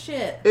gotta do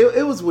shit.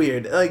 It was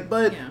weird. Like,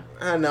 but, Yeah.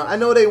 I don't know. I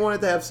know they wanted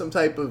to have some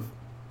type of,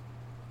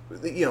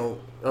 you know,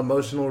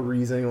 emotional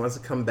reason. He wants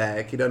to come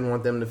back. He doesn't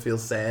want them to feel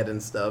sad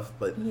and stuff.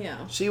 But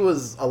Yeah. she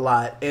was a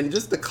lot. And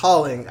just the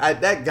calling,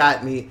 that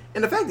got me.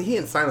 And the fact that he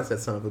didn't silence that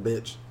son of a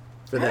bitch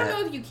for I that. don't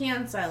know if you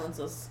can silence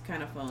those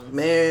kind of phones.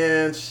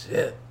 Man,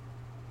 shit.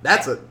 I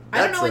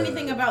don't know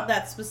anything about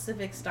that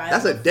specific style.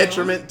 That's a of phone.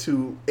 detriment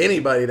to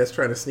anybody that's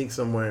trying to sneak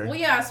somewhere. Well,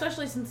 yeah,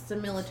 especially since it's a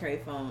military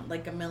phone,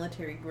 like a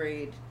military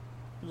grade,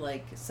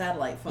 like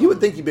satellite phone. You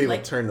would think you'd be able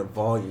like, to turn the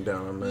volume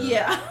down on that.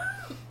 Yeah,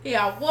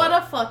 yeah. What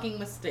a fucking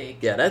mistake.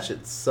 Yeah, that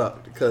shit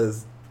sucked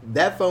because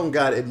that phone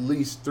got at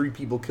least 3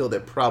 people killed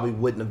that probably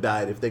wouldn't have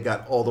died if they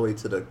got all the way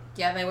to the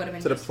Yeah, they would have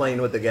been to the just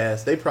plane with the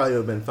gas. They probably would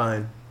have been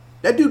fine.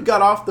 That dude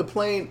got off the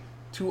plane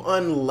to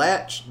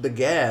unlatch the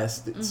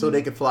gas so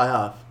they could fly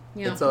off.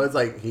 Yeah. And so it's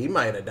like, he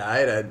might have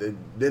died.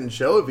 It didn't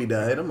show if he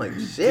died. I'm like,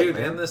 shit, Dude,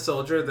 man. and the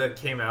soldier that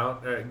came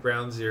out at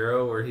Ground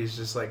Zero where he's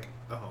just like,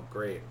 oh,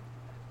 great.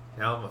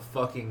 Now I'm a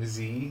fucking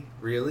Z?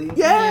 Really?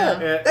 Yeah.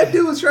 Yeah. That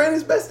dude was trying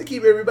his best to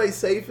keep everybody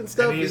safe and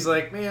stuff. And he's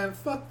like, man,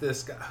 fuck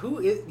this guy. Who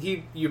is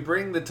he? You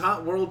bring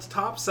the world's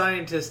top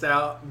scientist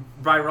out,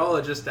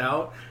 virologist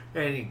out,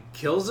 and he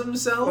kills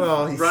himself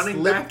Oh, he running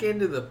slipped- back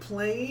into the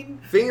plane.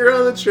 Finger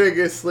on the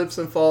trigger, slips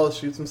and falls,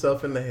 shoots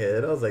himself in the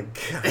head. I was like,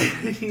 God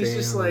He's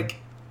just damn. like,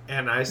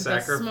 and I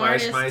sacrificed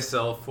smartest-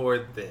 myself for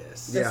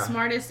this. the Yeah.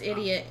 smartest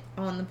idiot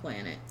on the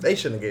planet. They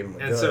shouldn't have gave him a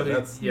gun. And so he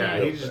That's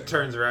just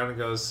turns around and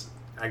goes,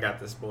 I got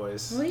this,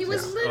 boys. Well, he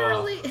was Yeah.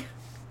 literally.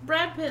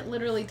 Brad Pitt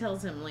literally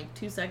tells him like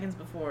 2 seconds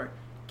before,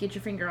 "Get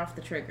your finger off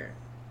the trigger.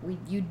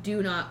 You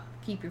do not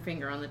keep your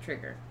finger on the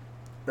trigger."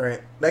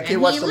 Right. That kid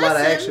And watched he a lot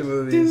of listened. action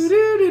movies.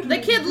 The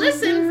kid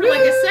listened for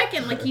like a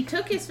second, like he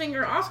took his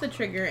finger off the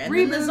trigger, and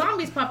then the Reboot.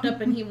 zombies popped up,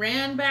 and he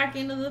ran back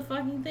into the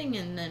fucking thing,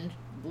 and then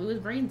blew his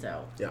brains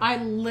out. Yeah. I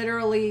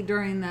literally,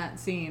 during that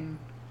scene,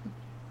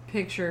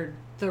 pictured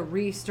the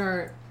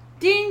restart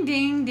ding,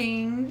 ding,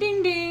 ding,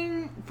 ding,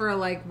 ding for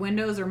like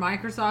Windows or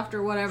Microsoft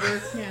or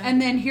whatever. Yeah.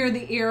 And then hear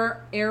the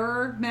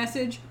error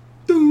message.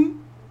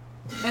 Doom.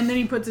 And then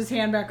he puts his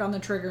hand back on the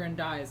trigger and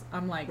dies.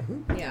 I'm like,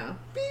 Yeah,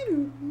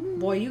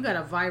 boy, you got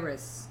a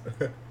virus.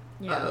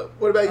 yeah.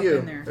 What about Up you,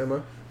 in there.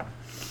 Emma?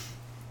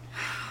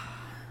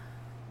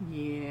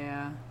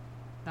 Yeah.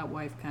 That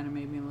wife kind of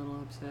made me a little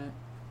upset.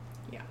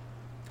 Yeah.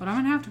 But I'm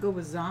going to have to go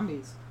with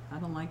zombies. I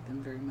don't like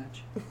them very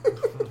much.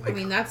 I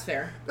mean, that's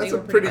fair. That's They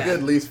a were pretty bad.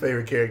 good least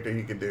favorite character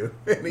you could do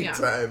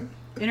anytime.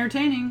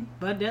 Entertaining,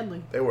 but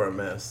deadly. They were a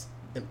mess.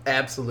 An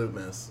absolute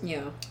mess.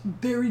 Yeah.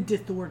 Very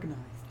disorganized.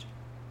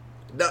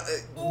 Now,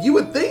 you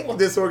would think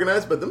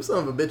disorganized, but them son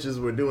of a bitches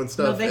were doing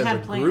stuff they as had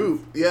a plans.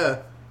 group. Yeah.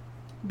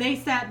 They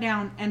sat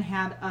down and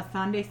had a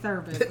Sunday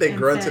service. They and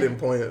grunted said, and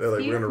pointed. They're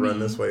like, we're going to "Excuse run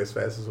me." this way as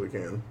fast as we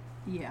can.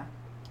 Yeah.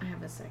 I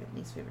have a second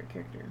least favorite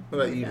character. What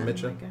about you, Yeah,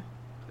 Mitchell? Micah.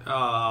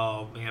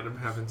 Oh, man, I'm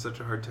having such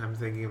a hard time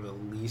thinking of the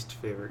least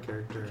favorite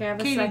character. Okay, I have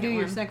a Katie, second do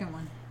your one. second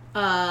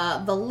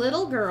one. The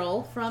little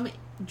girl from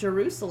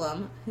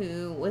Jerusalem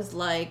who was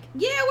like,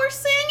 "Yeah, we're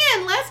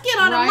singing. Let's get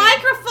on Right. a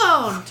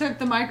microphone." Took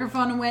the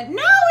microphone and went,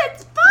 "No,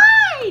 it's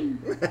fine."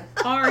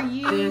 Are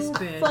you This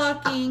bitch.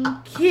 fucking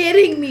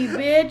kidding me,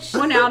 bitch?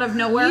 Went out of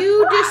nowhere.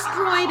 You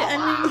destroyed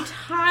an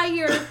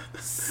entire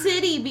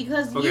city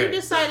because you Okay.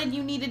 decided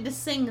you needed to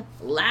sing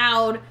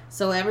loud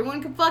so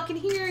everyone could fucking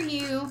hear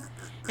you.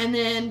 And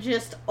then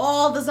just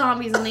all the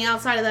zombies on the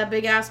outside of that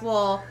big ass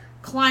wall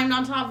climbed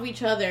on top of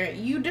each other.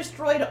 You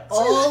destroyed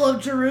all of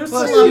Plus,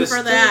 Jerusalem you for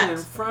stood that. in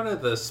front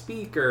of the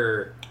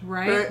speaker.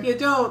 Right? You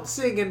don't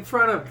sing in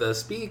front of the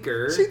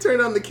speaker. She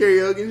turned on the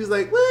karaoke and she's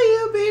like, will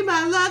you be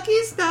my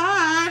lucky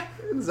star?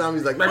 And the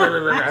zombie's like, "Rah, rah,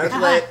 rah, rah." It's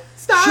like,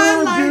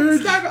 Starlight,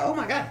 Starlight. Oh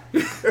my god.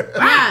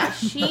 Yeah,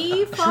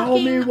 she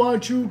fucking.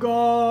 what you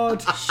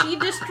got. She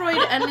destroyed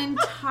an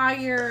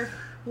entire,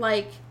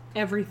 like,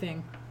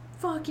 Everything.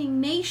 fucking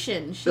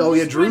nation. She Oh,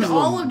 yeah, destroyed Jerusalem.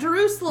 all of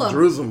Jerusalem.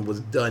 Jerusalem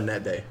was done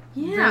that day.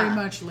 Yeah. Very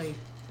much Lee.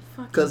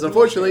 Fucking Because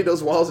unfortunately, bullshit.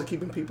 those walls are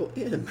keeping people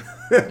in.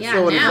 Yeah,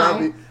 so when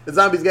now- the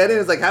zombies get in,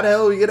 it's like, how the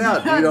hell do we get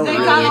out? You don't They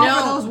really- got You over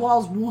know- those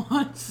walls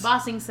once.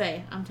 Bossing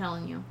Say, I'm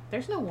telling you.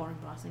 There's no war in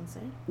Bossing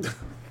Say.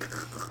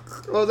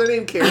 What was her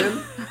name?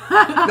 Karen?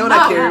 No,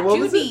 not Karen. What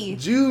was Judy. it?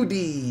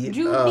 Judy.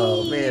 Judy.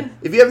 Oh, man.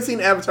 If you haven't seen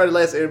Avatar The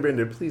Last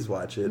Airbender, please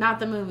watch it. Not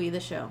the movie, the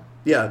show.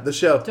 Yeah, the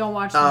show. Don't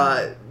watch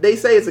the They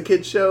say it's a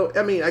kid's show.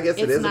 I mean, I guess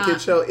it It's is not. a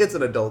kid's show. It's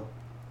an adult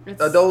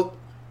It's,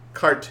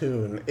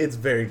 cartoon. It's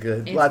very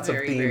good. It's Lots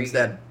very, of very themes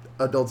that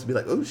adults would be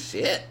like, oh,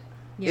 shit.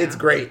 Yeah. It's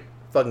great.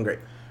 Fucking great.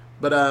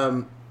 But,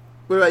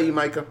 what about you,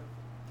 Micah?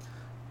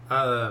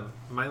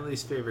 My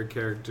least favorite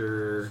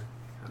character.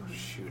 Oh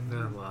shoot!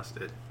 Now I lost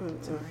it.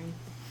 Sorry.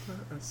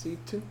 I see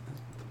two.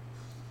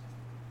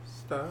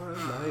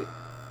 Starlight.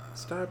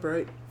 Star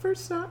bright.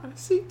 First star I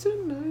see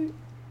tonight.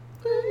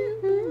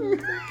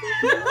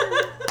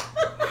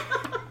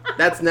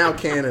 That's now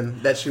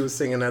canon that she was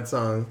singing that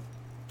song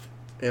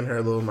in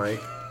her little mic.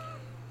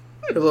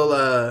 Her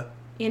little,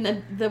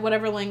 In the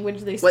whatever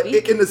language they what,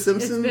 speak. in The It's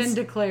Simpsons? been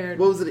declared.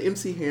 What was it,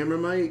 MC Hammer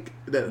mic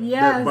that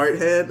Yes. Bart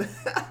had?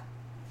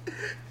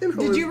 And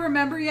Did you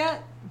remember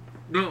yet?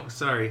 No,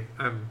 sorry.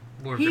 I'm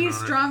working He on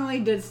strongly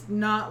does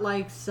not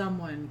like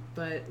someone,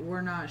 but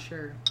we're not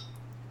sure.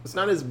 It's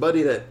not his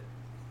buddy that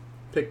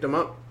picked him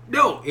up. it.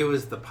 No, it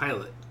was the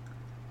pilot.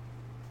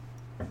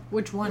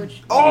 Which one?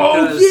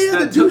 Oh, Because yeah,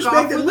 the that took douchebag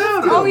off that without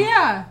left him. him. Oh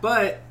yeah.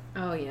 But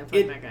Oh, yeah, fuck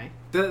It- that guy.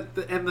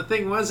 the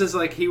thing was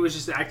like he was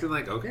just acting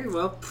like, okay,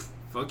 well,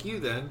 fuck you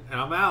then, and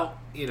I'm out.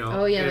 You know.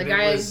 Oh, yeah, the and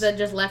guy it was- that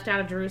just left out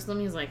of Jerusalem,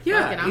 he's like, fuck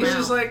Yeah, it, I'm he's out.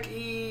 just like,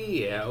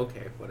 yeah,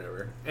 okay,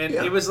 whatever. And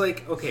Yeah. it was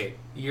like, okay,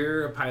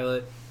 you're a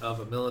pilot of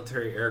a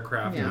military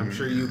aircraft, and Yeah. I'm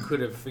sure you could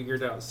have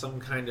figured out some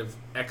kind of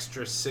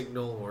extra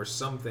signal or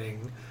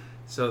something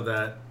so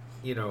that,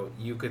 you know,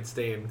 you could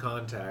stay in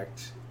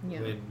contact.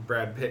 Yeah. When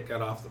Brad Pitt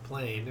got off the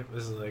plane, it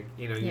was like,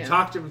 you know, you Yeah.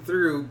 talked him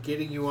through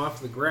getting you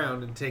off the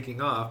ground and taking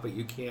off, but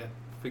you can't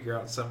figure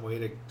out some way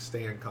to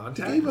stay in He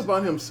contact. gave up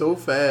on him so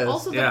fast.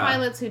 Also, the Yeah.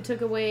 pilots who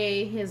took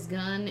away his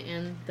gun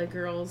and the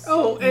girl's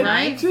Oh, and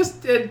I knife.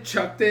 just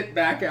chucked it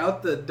back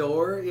out the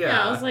door. Yeah,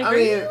 Yeah, I was like, I are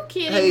mean, you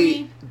kidding hey,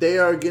 me? they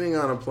are getting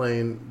on a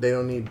plane. They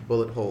don't need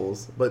bullet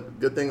holes. But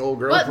good thing old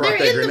girl But brought they're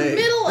that in grenade. the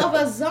middle of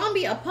a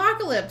zombie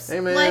apocalypse. Hey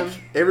man, Like,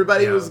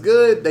 everybody Yeah. was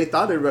good. They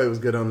thought everybody was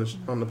good on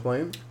the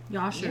plane.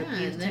 Y'all should Yeah,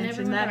 pay and then attention.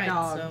 everyone That died,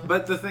 dog. so-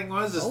 But the thing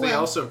was, is Oh, they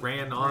well. also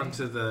ran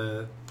onto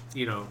the,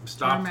 you know,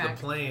 stopped the Tarmac.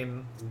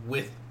 plane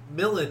with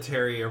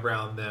military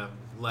around them.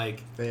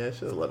 Like, Yeah, I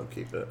should have let them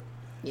keep it.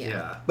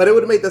 yeah, But it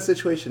would have made that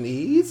situation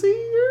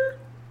easier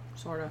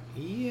Sorta.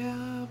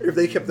 yeah. if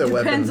they kept their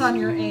Depends weapons. on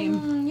your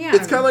aim. yeah.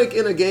 It's kind of like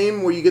in a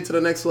game where you get to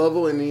the next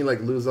level and you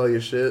like lose all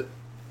your shit.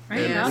 Right?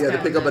 And Yeah, you that's have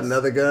to pick kinda up nice.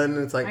 another gun, and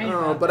it's like, I know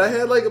oh, about but I that.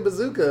 had like a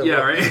bazooka.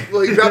 Yeah, right.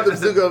 Well, you dropped the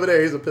bazooka over there.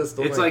 Here's a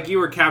pistol. It's like you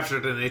were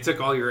captured and they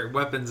took all your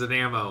weapons and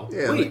ammo.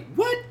 Yeah, Wait, like-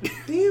 what?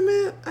 damn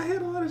it, I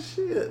had a lot of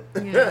shit.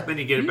 Yeah. Then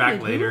you get it You back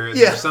did later, and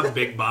Yeah. there's some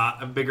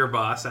a bigger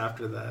boss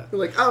after that.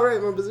 You're like, all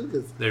right, my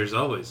bazookas. There's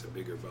always a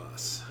bigger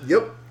boss.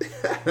 Yep.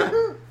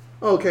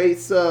 Okay,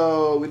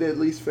 so we did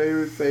least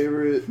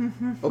favorite.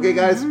 Okay,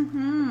 guys,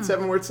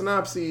 7-word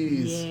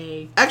synopses.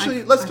 Yay.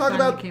 Actually, let's I talk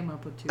finally about- Came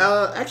up with two.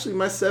 Actually,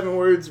 my 7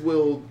 words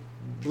will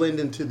blend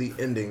into the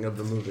ending of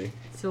the movie.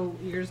 So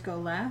yours go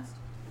last.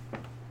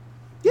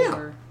 Yeah,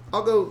 Or-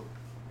 I'll go.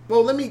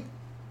 Well,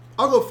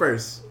 I'll go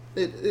first.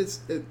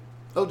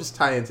 I'll just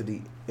tie into the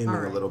ending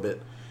Alright. a little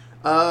bit.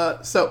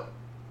 So,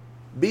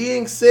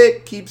 being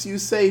sick keeps you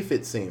safe,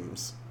 it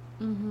seems.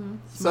 Mm-hmm.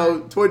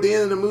 So, toward the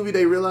end of the movie,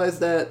 they realize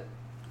that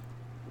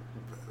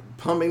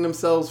pumping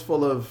themselves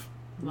full of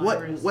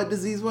Virus. what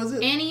disease was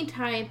it? Any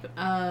type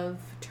of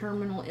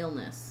terminal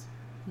illness.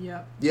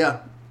 Yep. Yeah,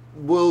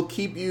 will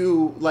keep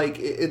you like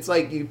it's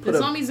like you The put a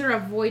zombies are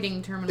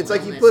avoiding terminal it's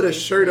like illness. you put a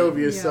shirt basically. over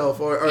yourself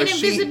or An a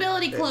sheet,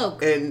 invisibility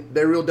cloak. and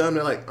they're real dumb.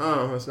 They're like,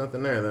 oh, there's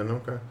nothing there then.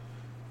 Okay.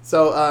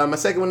 So my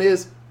second one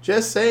is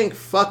just saying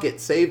fuck it,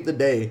 save the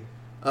day.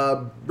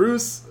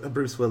 Bruce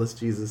Willis,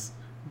 Jesus,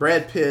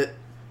 Brad Pitt.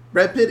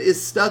 Brad Pitt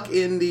is stuck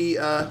in the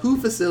WHO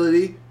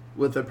facility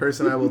with a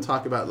person I will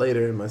talk about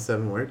later in my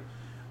 7-word.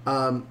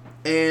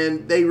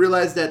 And they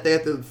realize that they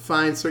have to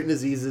find certain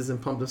diseases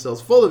and pump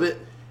themselves full of it.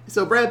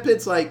 So Brad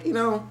Pitt's like,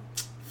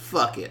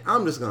 fuck it.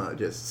 I'm just going to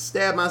just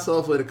stab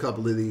myself with a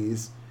couple of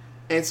these.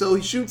 And so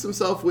he shoots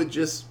himself with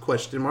just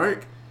question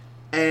mark.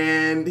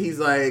 And he's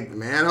like,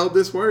 man, I hope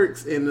this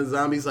works. And the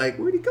zombie's like,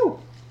 where'd he go?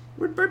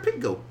 Where'd Brad Pitt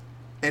go?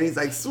 And he's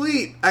like,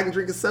 sweet, I can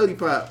drink a soda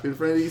pop in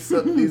front of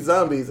these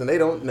zombies, and they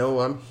don't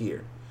know I'm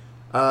here.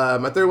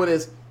 My third one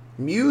is,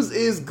 Muse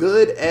is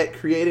good at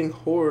creating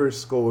horror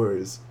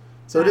scores.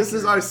 So this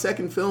is our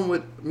second film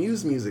with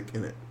Muse music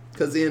in it.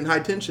 Because in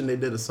High Tension, they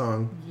did a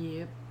song.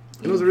 Yep.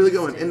 And it was a really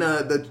good one. And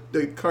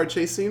the car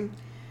chase scene,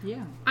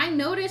 Yeah. I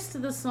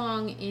noticed the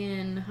song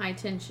in High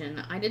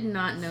Tension. I did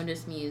not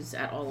notice Muse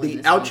at all. The in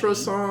this outro movie.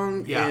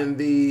 song Yeah. and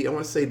I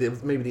want to say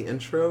maybe the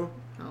intro.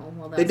 Oh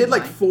well, that's They did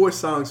like why. 4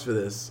 songs for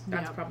this.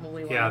 That's Yeah.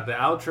 probably why. Yeah, the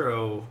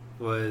outro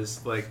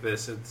was like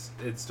this.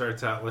 It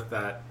starts out with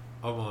that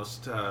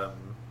almost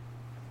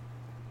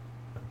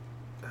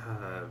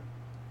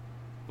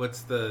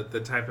what's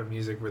the type of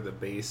music where the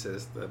bass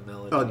is the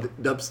melody? Oh,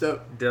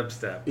 dubstep.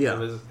 Dubstep.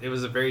 Yeah. It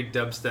was a very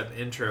dubstep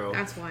intro.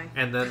 That's why.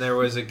 And then there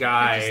was a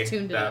guy just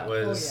tuned it that up.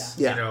 was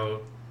Oh, yeah. you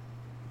know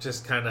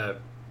just kind of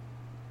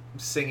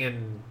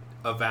singing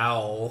a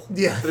vowel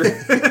Yeah.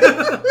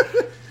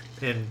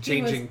 and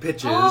changing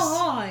pitches.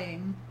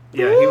 Ahawing.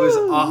 Yeah, he was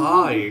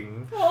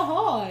ahawing.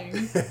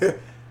 Ahawing.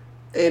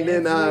 And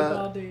then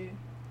Everybody.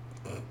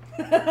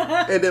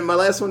 and then my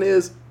last one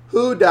is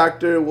Who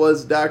Doctor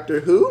was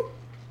Doctor Who?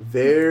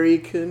 Very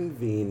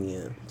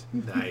convenient.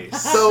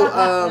 Nice.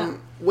 So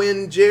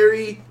when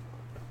Jerry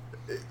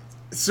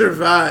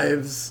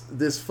survives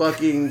this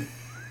fucking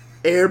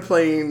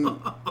airplane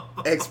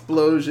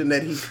explosion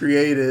that he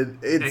created,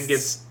 it's And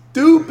gets-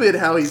 stupid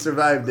how he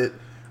survived it. He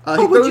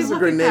Oh, would you throws a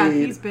look at that?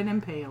 grenade. He's been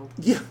impaled.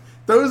 Yeah,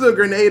 throws a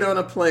grenade on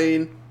a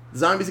plane.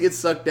 Zombies get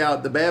sucked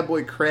out. The bad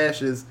boy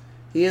crashes.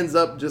 He ends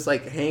up just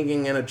like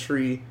hanging in a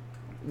tree.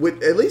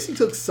 At least he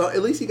took some.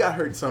 At least he got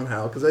hurt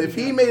somehow. Because if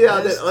he made it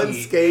out that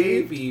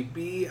unscathed,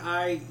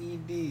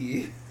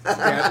 STABBIED.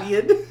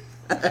 Scabied?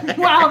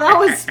 Wow, that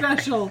was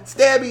special.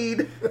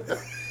 stabbied.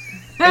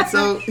 And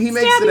so he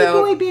makes Stabby it out,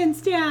 boy being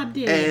stabbed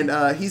in.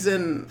 and he's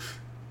in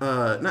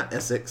not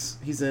Essex.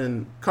 He's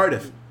in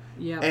Cardiff,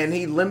 yeah. and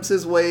he limps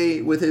his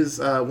way with his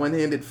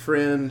one-handed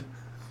friend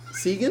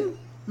Segan,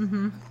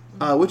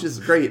 which is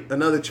great.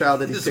 Another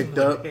child that he His picked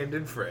up.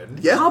 one-handed friend.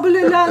 Yeah. Hobble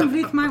along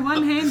with my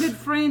one-handed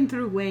friend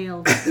through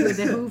Wales to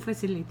the Who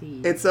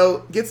facility. And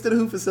so gets to the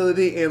Who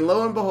facility, and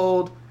lo and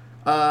behold,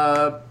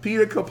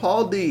 Peter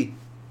Capaldi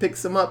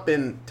picks him up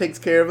and takes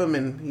care of him,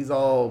 and he's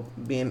all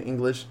being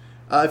English.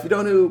 If you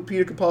don't know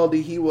Peter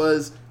Capaldi, he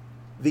was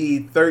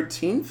the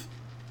 13th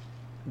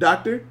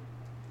Doctor,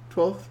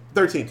 12th,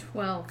 13th,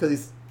 12.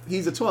 because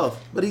he's a 12th.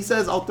 But he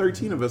says all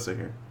 13 of us are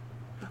here.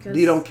 Because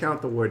You don't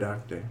count the War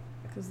Doctor.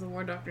 Because the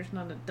War Doctor's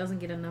doesn't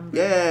get a number.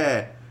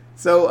 Yeah.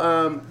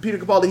 So Peter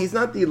Capaldi, he's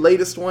not the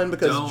latest one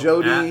because Don't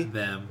Jodie. at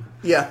them.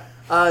 Yeah,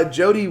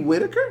 Jodie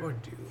Whittaker. Or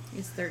do.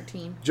 He's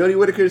 13. Jodie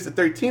Whittaker is the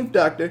 13th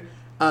Doctor.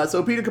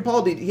 So Peter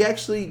Capaldi, he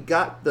actually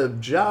got the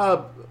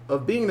job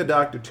of being the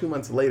Doctor 2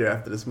 months later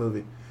after this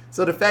movie.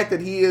 So the fact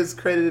that he is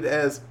credited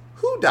as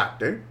Who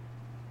Doctor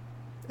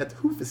at the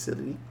Who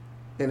facility,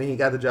 and then he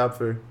got the job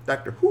for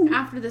Doctor Who.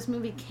 After this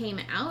movie came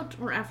out,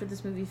 or after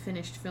this movie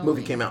finished filming?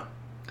 Movie came out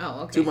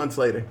Oh, okay. 2 months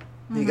later.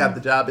 He got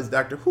the job as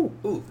Doctor Who.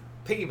 Ooh,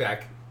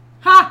 piggyback.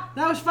 Ha!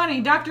 That was funny.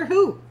 Doctor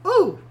Who.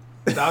 Ooh.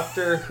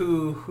 Doctor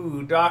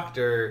Who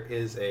Doctor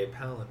is a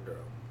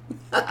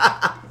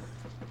palindrome.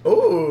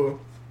 Oh.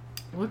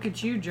 Look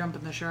at you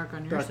jumping the shark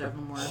on your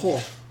 7 words.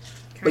 Oh.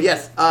 But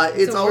yes,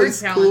 it's a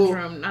always word cool.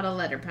 palindrome, not a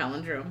letter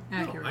palindrome. Oh,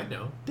 Accurate. I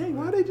know. Dang,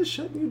 why are they just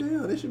shutting you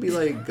down? They should be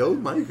like, go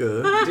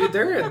Micah. Dude,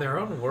 they're in their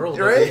own world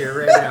Right? over here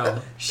right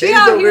now. She Shane's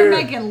out over here here-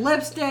 making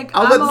lipstick. I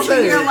was I'm about to over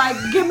say. here like,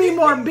 give me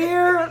more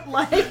beer.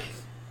 Like,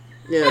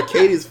 Yeah,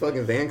 Katie's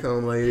fucking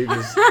Vancombe lady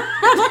just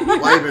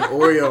wiping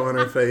Oreo on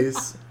her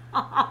face.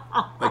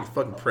 Like a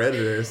fucking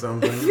predator or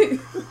something.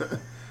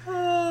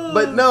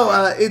 But no,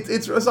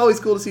 it's always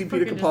cool to see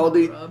Peter Fucking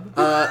Capaldi. just rub.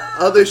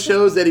 Other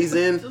shows that he's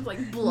in, Just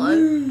like blood.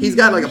 he's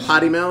got like a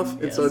potty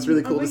mouth, and so it's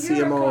really cool Oh to my see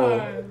him all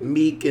God.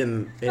 meek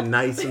and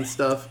nice and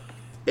stuff.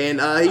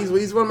 And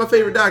he's one of my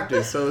favorite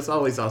doctors, so it's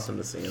always awesome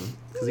to see him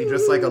because he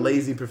dressed like a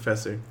lazy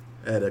professor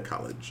at a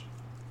college,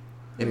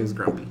 and he was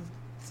grumpy,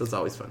 so it's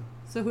always fun.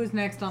 so who's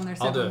next on their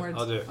I'll 7 do it. words?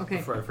 I'll do it Okay.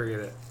 before I forget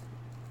it.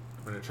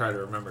 I'm going to try to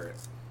remember it.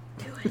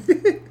 Do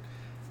it.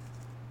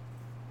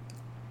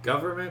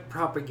 Government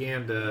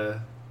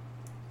propaganda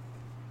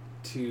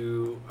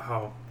to...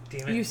 Oh,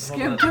 damn it. You Hold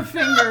skipped on. a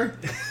finger.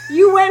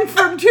 You went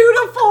from 2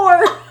 to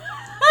 4.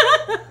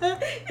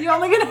 You're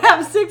only gonna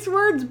have 6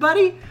 words,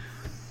 buddy.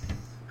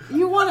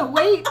 You want to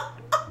wait?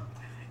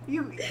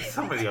 You.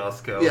 Somebody else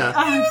go. Yeah.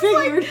 I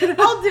figured.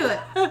 I'll do it.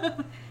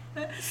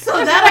 So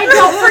that I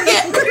don't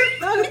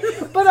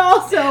forget. But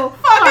also,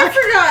 I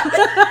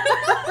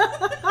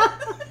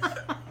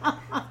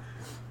forgot.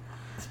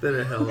 It's been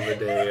a hell of a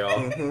day,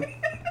 y'all.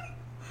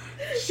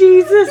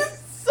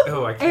 Jesus.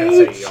 Oh, I can't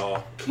H. say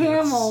y'all.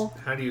 Camel.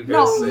 How do you guys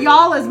No, say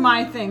y'all is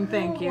my thing.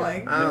 Thank you. I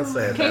don't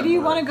say it. Okay, that do you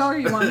much. want to go or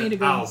you want me to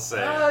go? I'll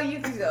say Oh, you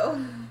can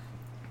go.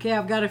 Okay,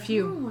 I've got a Oh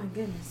few. my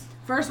goodness.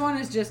 First one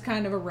is just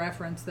kind of a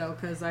reference, though,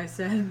 because I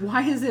said,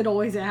 why is it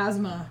always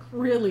asthma?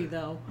 Really,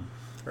 though?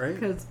 Right?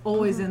 Because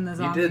always in the You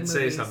zombie did say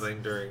movies.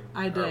 something during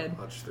I our did.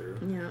 watch through.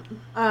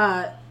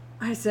 Yeah.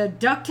 I said,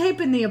 duct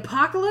tape in the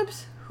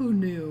apocalypse? Who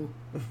knew?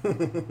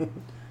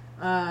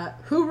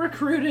 Who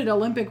recruited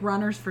Olympic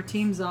runners for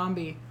Team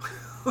Zombie?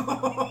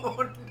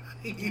 Oh,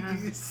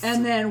 nice.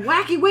 And then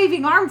wacky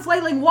waving, arm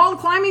flailing, wall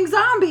climbing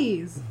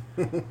zombies.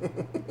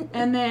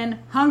 And then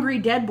hungry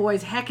dead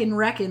boys heckin'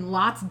 wreckin'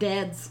 lots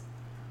deads.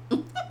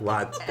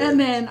 Lots. And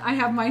then I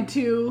have my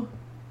two.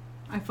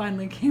 I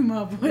finally came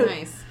up with.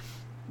 Nice.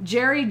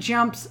 Jerry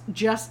jumps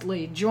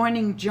justly,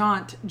 joining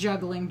Jaunt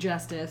juggling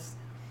justice.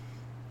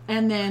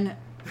 And then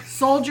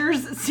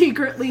soldiers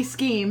secretly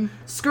scheme,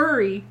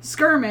 scurry,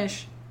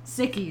 skirmish,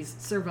 sickies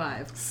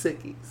survive.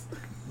 Sickies.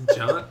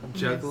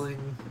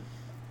 Juggling.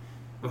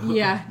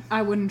 Yeah,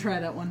 I wouldn't try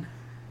that one.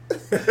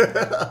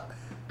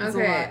 That's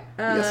Okay.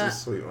 You got some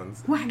sweet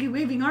ones. Wacky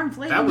waving arm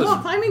flaming That was wall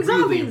climbing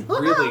really, zombies.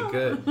 really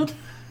good.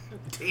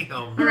 Damn.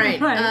 All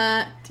right.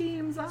 Right.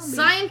 Team zombie.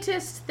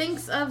 Scientist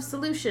thinks of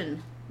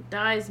solution,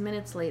 dies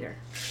minutes later.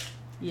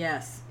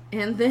 Yes.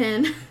 And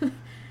then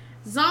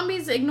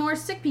zombies ignore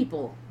sick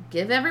people,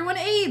 give everyone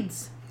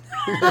AIDS.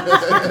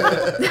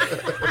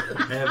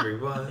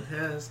 Everyone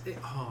has.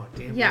 Oh,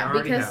 damn. Yeah, we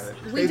already because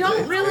have it. we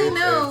don't really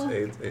know.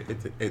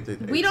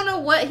 We don't know. know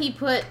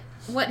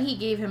what he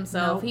gave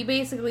himself. Nope. He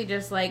basically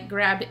just like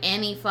grabbed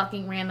any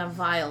fucking random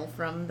vial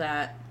from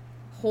that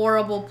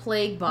horrible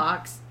plague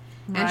box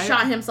and Right.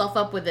 shot himself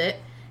up with it.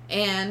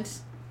 And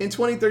In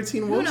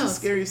 2013, Who what was the knows?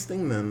 scariest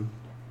thing then?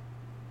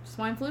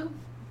 swine flu,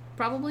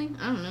 probably.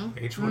 I don't know.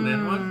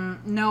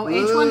 H1N1. No,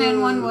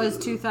 H1N1 was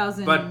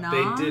 2009. But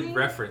they did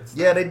reference.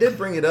 Yeah, they did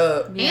bring it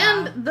up.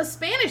 Yeah. And the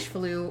Spanish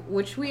flu,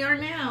 which we are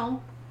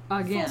now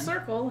Again. full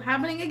circle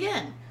happening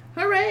again.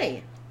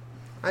 Hooray!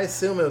 I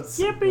assume it's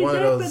Yippee one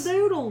of those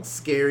doodle.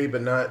 scary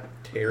but not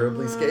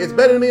terribly scary. It's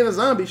better than being a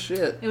zombie.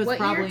 Shit. It was What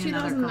year, probably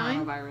another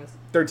 2009? coronavirus.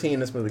 13.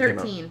 This movie came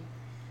out. 13.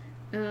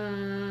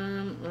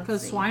 Let's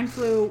Because see. swine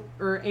flu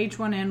or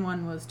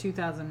H1N1 was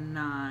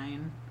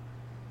 2009.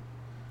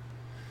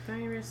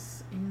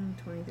 Virus in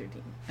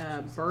 2013.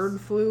 Bird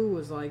flu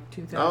was like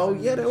 2000. Oh,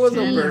 yeah, there was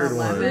a bird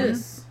one.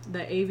 This.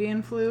 The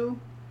avian flu.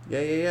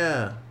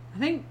 Yeah. I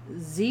think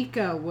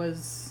Zika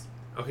was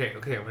Okay,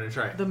 I'm gonna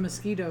try it. the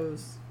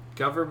mosquitoes.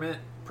 Government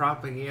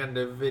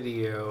propaganda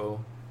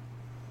video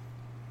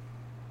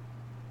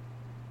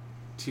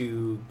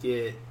to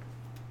get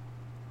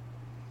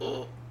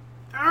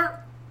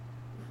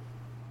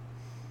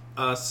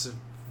us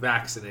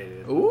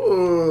vaccinated.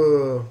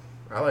 Ooh,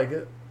 I like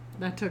it.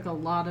 That took a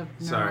lot of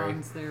Sorry.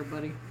 neurons there,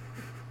 buddy.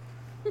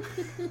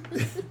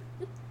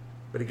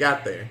 But he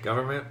got there.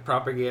 Government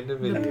propaganda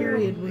The video.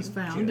 period was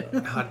found.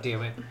 God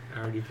damn it. I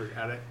already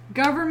forgot it.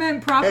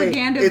 Government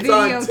propaganda Hey, it's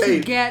on video to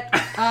tape. get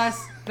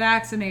us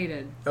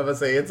vaccinated. I was gonna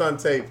say it's on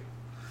tape,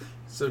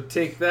 So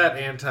take that,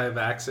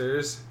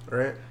 anti-vaxxers.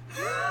 right?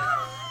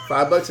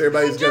 $5.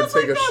 Everybody's gonna Just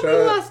take like a that, we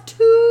shot. lost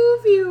 2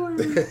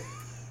 viewers.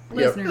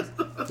 Listeners.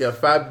 Yeah,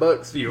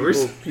 $5.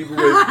 Viewers. People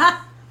with.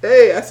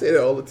 Hey, I say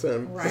that all the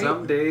time. Right.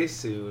 Someday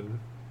soon.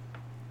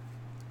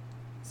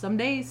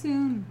 Someday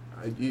soon.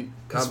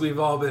 Because we've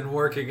all been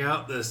working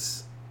out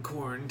this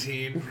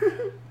quarantine.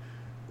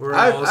 We're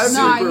I've- all I've-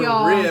 Nah, super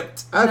y'all.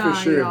 ripped. I Nah, for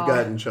sure y'all. have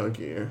gotten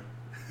chunkier.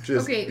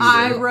 Just Okay, eating.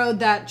 I rode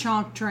that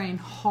chonk train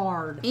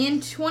hard. In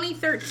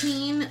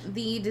 2013,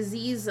 the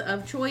disease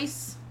of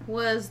choice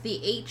was the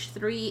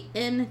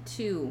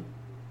H3N2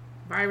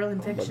 viral Oh my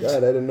infection. god,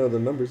 I didn't know the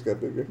numbers got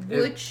bigger.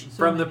 Which,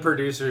 From the many.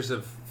 producers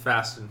of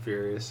Fast and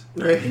Furious.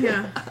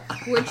 yeah,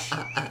 which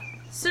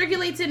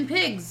circulates in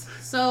pigs.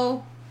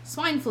 So,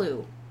 swine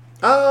flu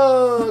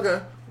Oh,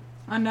 okay.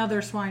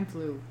 Another swine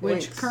flu,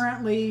 which Thanks.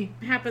 currently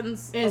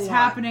happens. a is lot.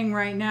 happening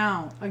right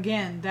now.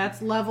 Again,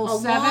 that's level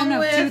Along 7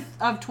 with-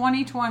 of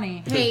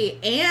 2020 Hey,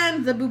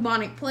 and the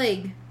bubonic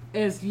plague.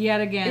 is yet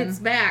again. It's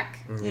back.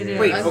 It is.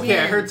 Wait, okay,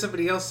 I Again. heard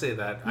somebody else say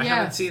that. I Yes.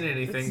 haven't seen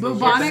anything. But what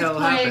the Bubonic hell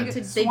plague, happened?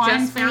 They swine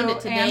just found flu, it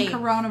today and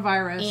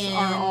coronavirus in-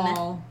 are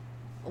all.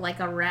 Like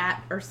a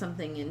rat or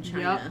something in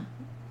China.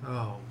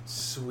 Oh,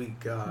 sweet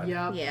God.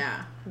 Yep.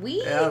 Yeah.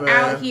 We Yeah, man.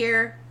 out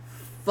here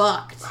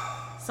fucked.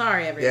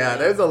 Sorry, everybody. Yeah,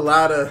 there's a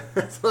lot of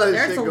There's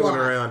shit a going lot.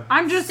 around.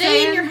 I'm just Stay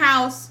saying. in your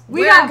house.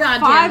 We wear a have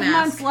goddamn 5 mask.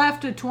 months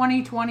left of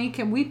 2020.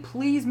 Can we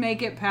please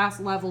make it past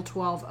level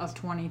 12 of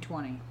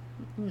 2020?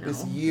 No.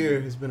 This year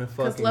has been a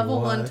Because fucking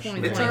level 1 wash.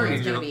 2020 It's already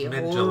is going to be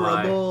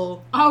mid-July.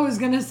 horrible. I was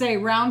gonna say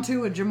round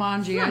 2 of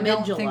Jumanji. Not I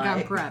don't think mid-July.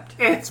 I'm prepped.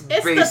 It's the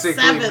basically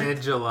 7th.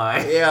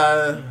 mid-July.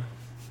 Yeah.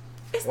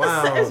 It's,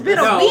 Wow. it's been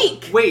No, a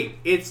week. wait,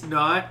 it's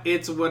not.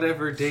 It's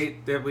whatever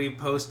date that we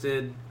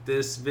posted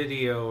this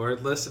video or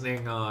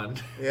listening on.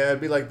 Yeah,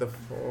 it'd be like the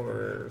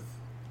 4th.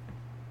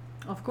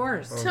 Of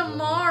course.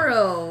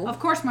 Tomorrow. Of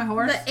course, my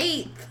horse. The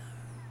 8th.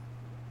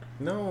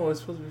 No,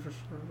 it's supposed to be for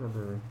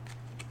Saturday.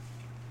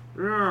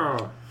 Yeah,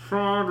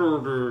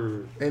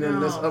 Saturday. And then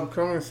this No.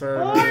 upcoming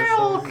Saturday.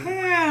 Oil so-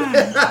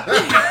 can.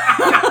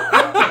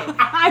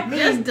 I mean,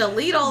 Just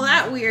delete all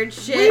that weird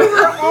shit. we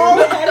were all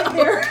headed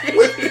there.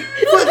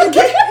 Fucking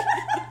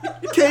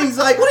Kay's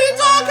like, what are you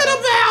talking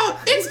about?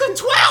 It's the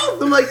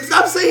 12th. I'm like,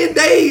 stop saying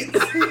dates.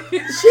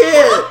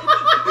 Shit.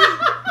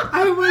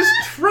 I was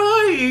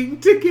trying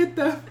to get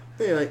the.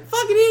 They're like,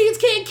 fucking idiots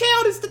can't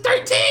count. It's the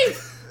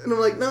 13th. And I'm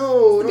like,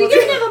 no.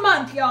 Beginning of the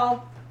month,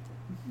 y'all.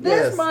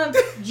 This Yes. month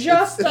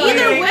just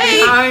Either You're way-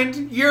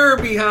 behind. You're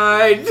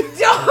behind.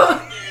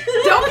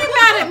 Don't be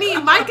mad at me.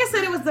 Micah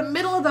said it was the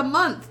middle of the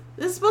month.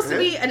 This is supposed to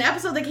be an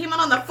episode that came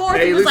out on the 4th.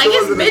 Hey, He was at like, least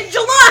it it's wasn't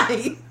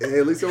mid-July. Hey,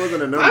 at least it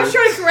wasn't a number. I was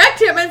trying to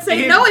correct him and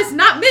say, no, it's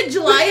not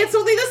mid-July. It's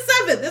only the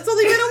 7th. It's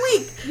only been a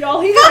week.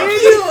 Y'all, he Fuck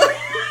you.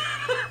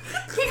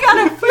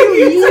 got a few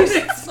years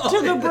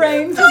to the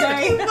brain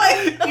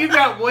today. You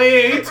got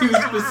way too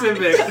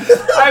specific.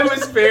 I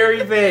was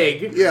very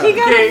vague. Yeah. He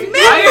got Okay,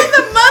 Middle of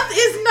the month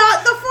is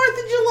not the 4th of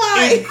in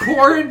July.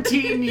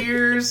 quarantine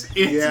years,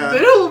 it's Yeah.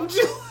 middle of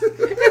July.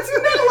 It's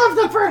middle of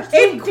the first.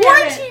 In You get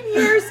quarantine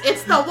years,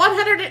 it's the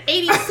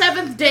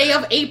 187th day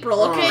of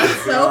April, okay? Oh,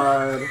 So,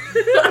 God.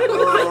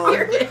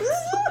 here it is.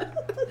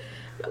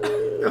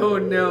 Oh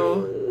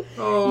no!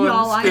 Oh,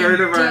 Y'all, I I'm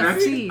scared am of our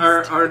next deceased.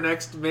 our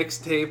next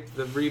mixtape,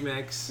 the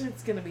remix.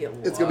 It's gonna be a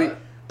lot. It's gonna be. The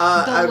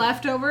I-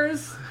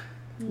 leftovers.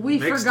 We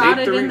Mixtape forgot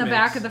it the in the remix.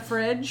 back of the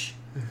fridge.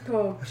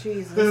 Oh,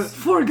 Jesus.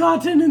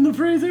 Forgotten in the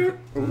freezer.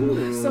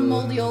 Some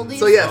moldy oldies.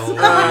 So yes, Oh,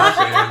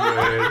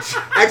 sandwich.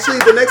 actually,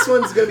 the next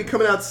one's gonna be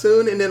coming out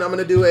soon, and then I'm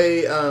gonna do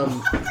a.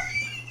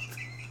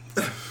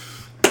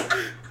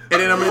 And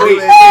then I'm gonna do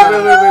Wait, a.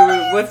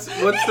 wait. What's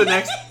the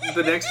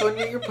next one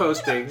that you're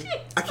posting?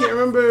 I can't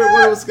remember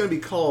what it was gonna be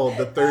called.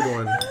 The third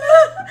one.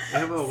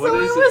 Emma, what So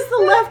is it was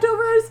the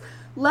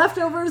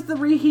leftovers, the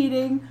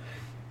reheating,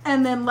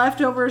 and then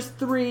leftovers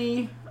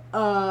 3,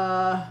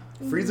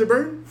 Freezer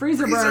burn.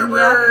 freezer Freezer burn.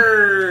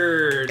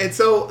 bird. And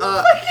so,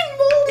 Fucking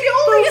moldy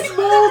oldies.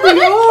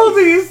 Moldy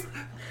oldies.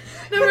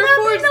 Number Can that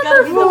be 4's number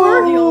gotta be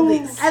four? moldy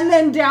oldies. And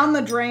then down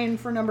the drain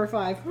for number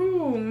 5.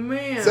 Oh,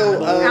 man.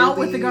 so Out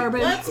with the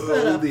garbage. Let's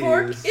put a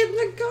fork oldies. in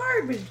the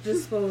garbage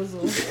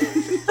disposal.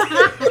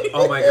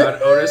 Oh my God,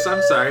 Otis,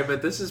 I'm sorry,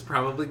 but this is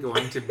probably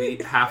going to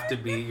have to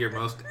be your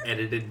most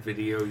edited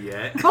video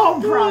yet. Oh,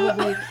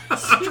 probably.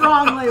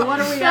 Strongly. What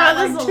are we God,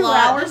 at? this Like is 2 a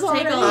lot. hours Just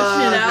take already? all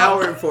the shit out.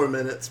 Hour and 4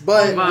 minutes,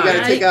 but we my gotta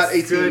take out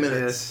 18 goodness.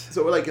 minutes.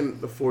 So we're like in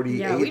the 48.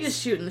 Yeah, we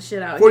just shooting the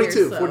shit out 42,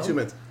 here. So. 42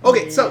 minutes.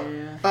 Okay, so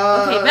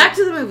Okay, back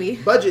to the movie.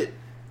 budget.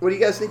 What do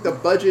you guys think the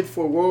budget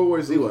for World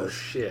War Z Oh was?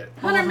 shit.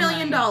 $100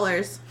 million.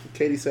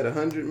 Katie said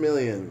 100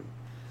 million.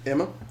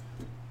 Emma?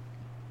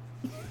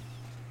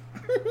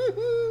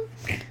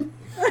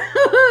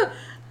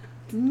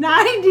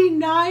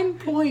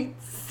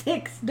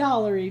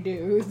 $99.6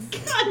 dues.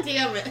 God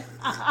damn it.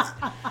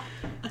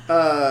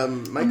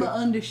 I'm Michael?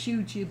 gonna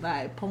undershoot you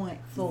by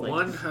 0.4.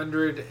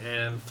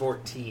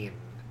 $114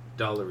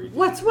 reduce.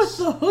 What's with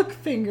the hook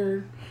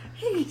finger?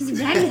 He's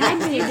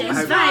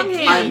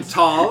I'm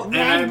tall and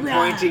I'm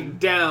pointing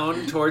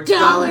down towards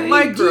Dollar the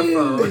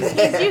microphone.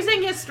 He's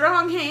using his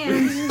strong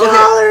hand.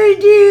 $1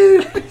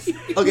 dues.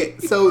 Okay,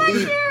 so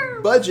the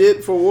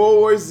budget for World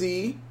War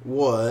Z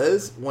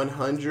was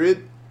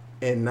 $190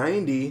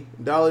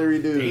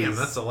 reduced. Damn,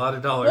 that's a lot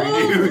of dollar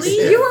Holy reduce.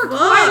 You were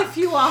quite a fuck.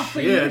 few off,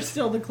 but you were Shit.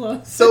 still the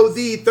closest. So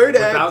the third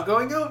act, Without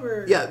going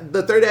over. yeah,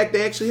 the third act,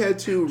 they actually had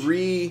to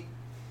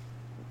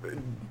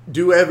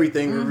do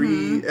everything,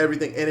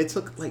 everything, and it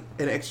took like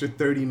an extra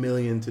 $30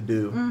 million to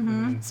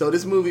do. So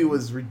this movie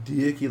was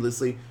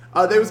ridiculously.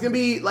 There was gonna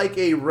be like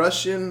a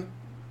Russian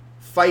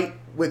fight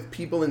with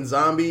people and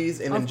zombies,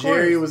 and then Of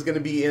Jerry course. was gonna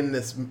be in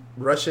this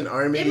Russian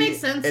army. It makes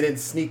sense. And then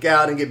sneak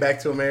out and get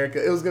back to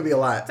America. It was gonna be a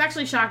lot. It's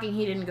actually shocking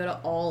he didn't go to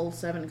all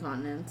 7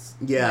 continents.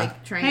 Yeah.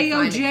 Like, trying Hey, to yo,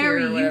 find a cure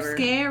Jerry, or you whatever.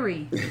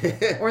 scary.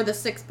 Or the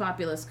 6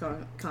 populous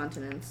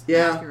continents.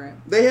 Yeah, Accurate.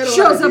 they had a lot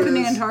Shows of up in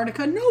ideas.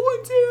 Antarctica. No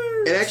one's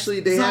here. And actually,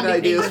 they Zombie had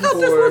ideas penguins. I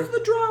thought this was for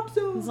the drop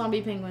zone.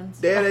 Zombie penguins.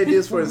 they had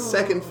ideas for a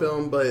second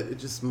film, but it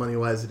just money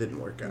wise, it didn't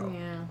work out.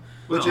 Yeah.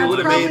 Which Well, it would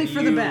That's have probably made.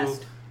 for the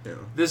best. You know.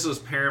 This was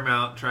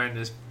Paramount trying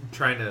to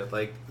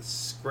like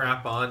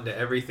scrap on to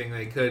everything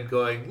they could,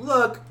 going,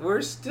 look,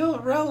 we're still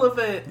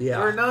relevant. Yeah.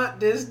 We're not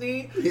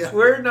Disney. Yeah.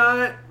 We're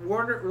not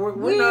Warner.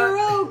 We're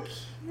not. okay.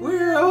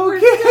 We're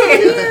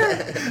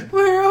okay.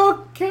 We're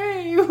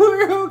okay.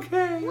 We're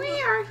okay. We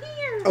are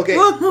here. Okay.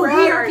 Look, We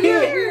Brad are Pitt.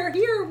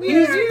 here. We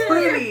He's are here.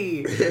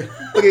 pretty.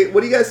 Okay, what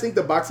do you guys think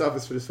the box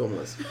office for this film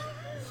was?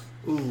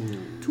 Ooh.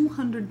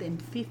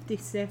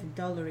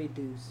 $257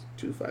 dues.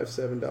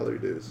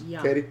 $257 dues.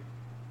 Yeah. Katie?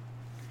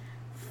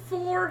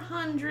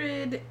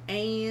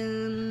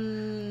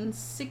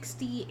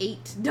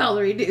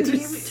 $468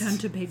 dues. Turn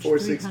to page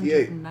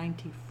 468.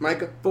 390.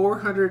 Micah?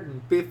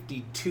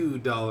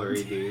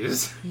 $452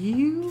 dues.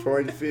 You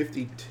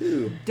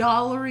 452.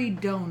 dollary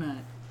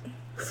donut.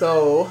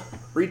 So,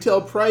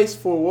 retail price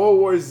for World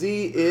War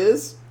Z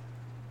is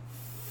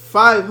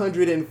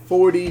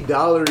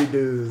 $540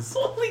 dues.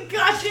 Holy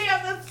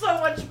goddamn, that's so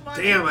much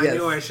money. Damn, I Yes.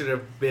 knew I should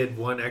have bid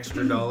 $1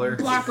 extra.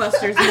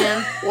 Blockbusters,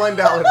 man. $1,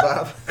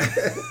 Bob.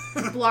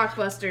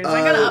 Blockbusters.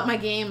 I gotta Uh, up my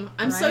game.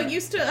 I'm so right?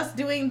 used to us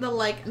doing the,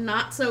 like,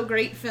 not so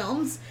great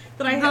films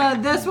that I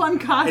This one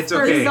cost It's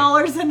okay.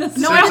 $30 and it's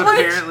No, Since I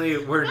wanted- apparently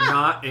we're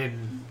not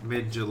in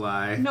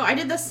mid-July. No, I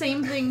did the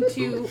same thing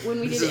too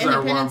when we This did is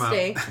our Independence warm-up.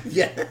 Day.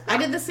 Yeah. I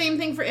did the same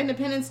thing for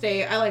Independence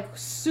Day. I like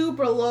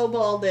super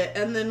lowballed it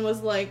and then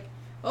was like,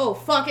 oh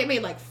fuck, it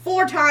made like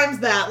 4 times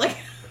that. Like,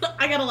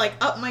 I gotta like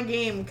up my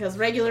game because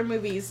regular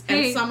movies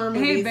and summer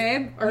movies. Hey,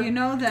 babe, are you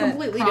know that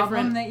completely problem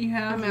different that you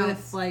have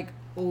amounts. with like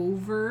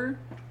over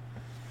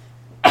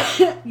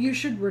You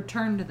should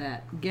return to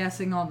that.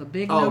 Guessing all the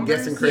big Oh, numbers.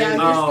 guessing crazy. Yeah,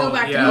 just go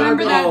back to yeah.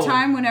 Remember that Oh.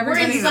 time when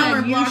everybody in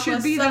summer said you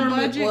should be the blockbuster,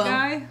 budget well,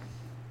 guy?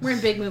 We're in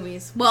big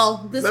movies.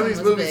 Well, this Some one of was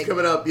these movies big.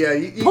 coming up, yeah.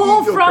 You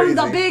Pull feel from crazy.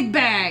 the big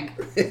bag.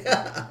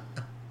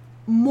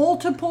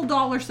 Multiple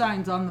dollar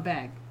signs on the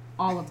bag.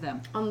 All of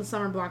them. On the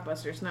summer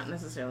blockbusters, not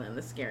necessarily on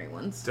the scary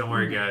ones. Don't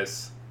worry,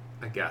 guys.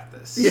 I got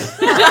this.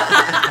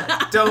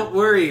 Yeah. Don't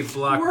worry, We're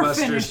Blockbuster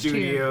finished here.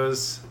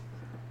 Studios.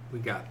 We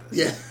got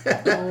this.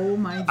 Yeah. Oh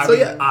my I So, mean,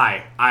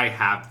 yeah. I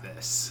have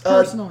this.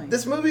 Personally.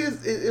 This movie,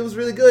 it was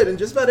really good. And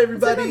just about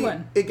everybody, good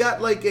one. it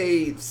got like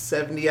a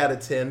 70 out of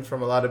 10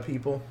 from a lot of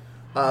people.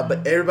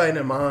 But everybody and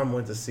their mom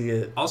went to see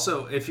it.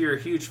 Also, if you're a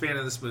huge fan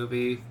of this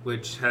movie,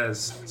 which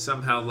has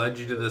somehow led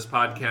you to this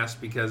podcast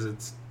because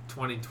it's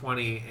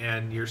 2020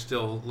 and you're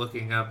still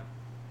looking up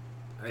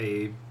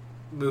a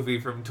movie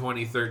from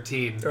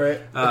 2013,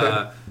 Right.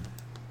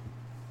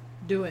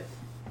 Do it.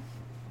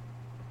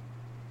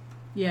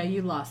 Yeah,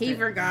 you lost He it.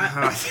 forgot.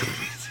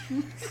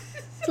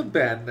 it's a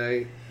bad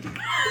night.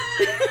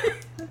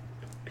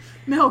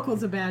 Milk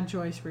was a bad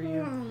choice for Oh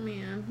you.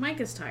 man, Mike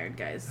is tired,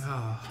 guys.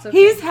 Oh, It's okay.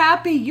 He's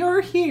happy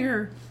you're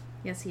here.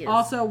 Yes, he is.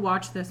 Also,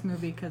 watch this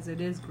movie because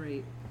it is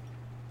great.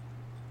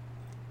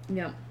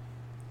 Yep.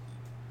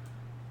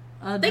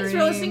 A Thanks for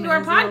dream listening to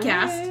our is a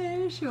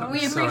podcast. wish.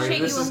 We sorry, appreciate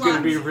this you a is going lot.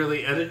 to be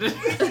really edited.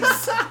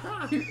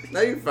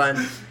 No, you're fine.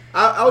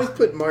 I always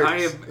put marks. I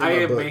in my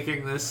am book.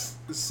 making this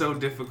so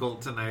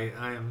difficult tonight.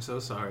 I am so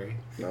sorry.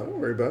 No, don't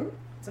worry about it.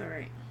 It's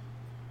alright.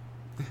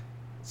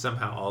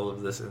 Somehow all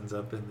of this ends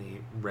up in the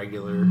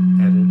regular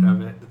edit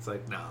of it. It's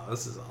like, no,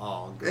 this is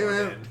all Hey, going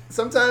man, in.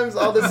 sometimes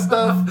all this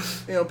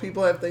stuff,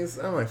 people have things.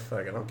 I'm like,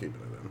 fuck it, I'm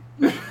keeping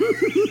it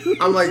in.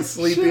 I'm like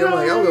sleepy. I'm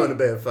like, I'm going to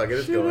bed. Fuck it,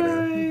 it's going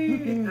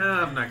in.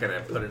 I'm not going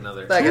to put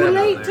another Back it Too up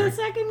late on there. to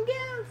second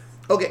guess.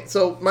 Okay,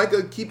 so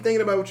Micah, keep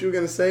thinking about what you were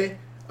gonna say.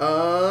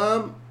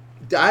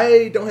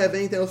 I don't have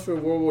anything else for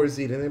World War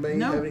Z. Did anybody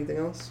No. have anything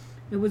else?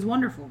 It was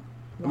wonderful.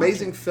 Watch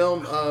Amazing it.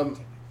 film.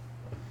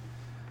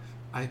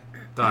 I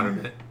thought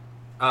of it.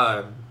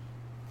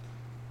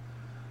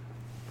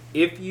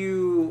 If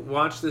you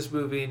watch this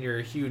movie and you're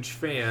a huge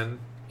fan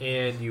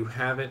and you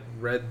haven't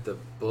read the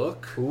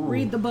book,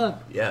 Read the book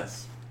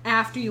Yes.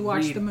 after you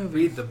watch read, the movie.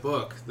 Read the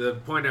book. The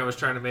point I was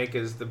trying to make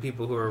is the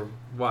people who are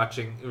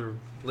watching or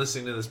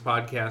listening to this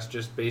podcast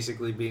just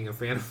basically being a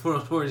fan of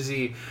World War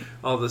Z,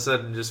 all of a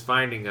sudden just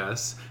finding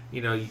us,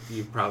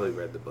 you've probably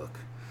read the book.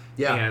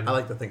 Yeah, And I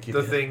like to think you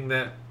The did. thing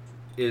that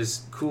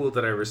is cool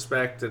that I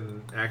respect,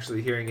 and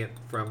actually hearing it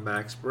from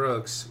Max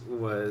Brooks,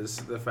 was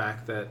the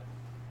fact that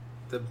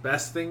the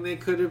best thing they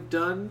could have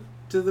done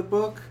to the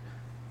book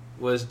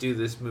was do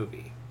this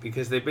movie,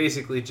 because they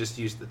basically just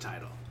used the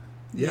title.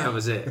 Yeah. That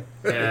was it.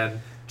 And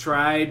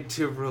tried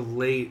to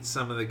relate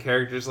some of the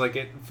characters. Like,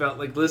 it felt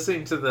like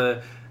listening to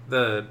the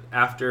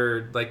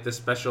after, like, the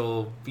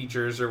special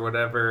features or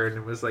whatever, and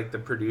it was like the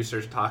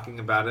producers talking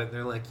about it, and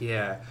they're like,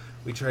 yeah,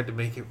 we tried to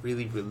make it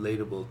really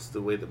relatable to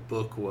the way the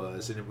book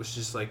was. And it was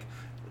just like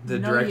the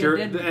No, you director,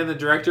 didn't. and the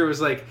director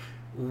was like,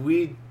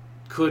 we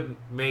couldn't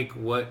make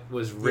what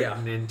was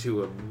written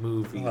into a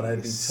movie. Oh,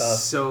 that'd be tough.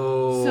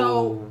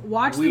 So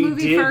watch the we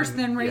movie did- first,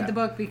 then read yeah. the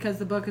book because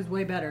the book is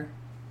way better.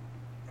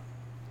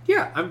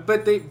 Yeah,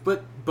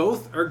 but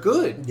both are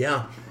good.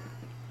 Yeah.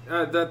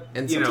 That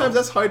And you know, sometimes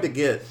that's hard to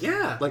get.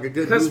 yeah, like a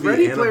good because movie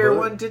Ready and a Player book.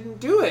 One didn't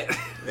do it.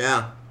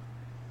 Yeah.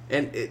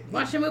 And it.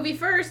 Watch the movie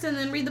first and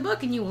then read the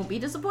book and you won't be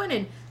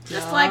disappointed.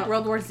 Just Yeah. like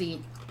World War Z.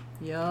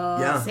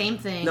 Yeah. Same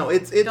thing. No,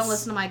 it's Don't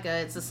listen to Micah.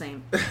 It's the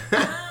same.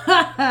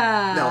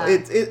 No,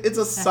 it's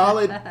a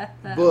solid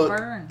book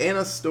Burn. and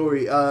a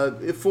story.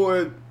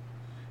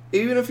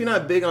 Even if you're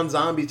not big on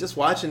zombies, just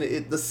watching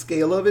it, the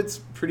scale of it's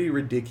pretty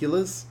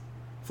ridiculous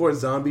for a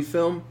zombie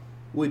film,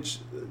 which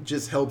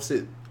just helps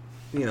it,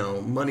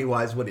 money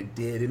wise, what it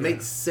did. It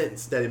makes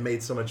sense that it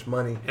made so much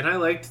money. And I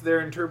liked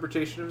their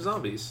interpretation of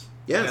zombies.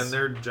 Yes. And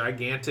their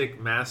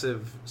gigantic,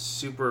 massive,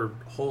 super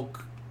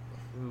Hulk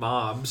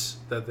mobs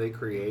that they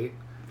create.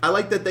 I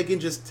like that they can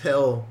just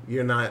tell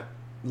you're not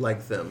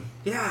like them,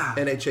 Yeah.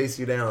 and they chase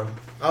you down.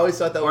 I always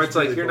thought that Or was it's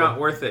really like, you're cool. not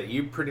worth it.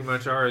 You pretty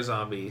much are a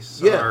zombie.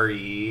 Yeah.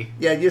 Sorry.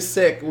 Yeah, you're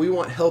sick. We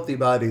want healthy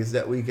bodies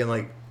that we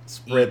can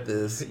spread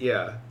this.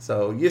 Yeah.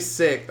 So you're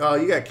sick. Oh,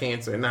 you got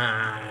cancer. Nah,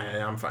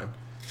 I'm fine.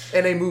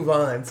 And they move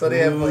on. So they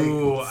have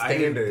Ooh, standards. I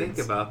didn't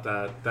think about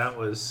that. That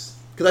was...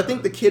 Because I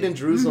think the kid in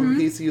Jerusalem,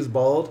 he was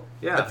bald.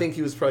 Yeah. I think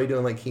he was probably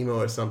doing chemo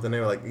or something. They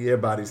were like, your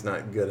body's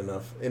not good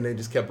enough. And they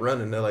just kept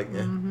running. They're like,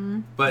 yeah.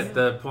 But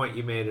the point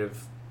you made of,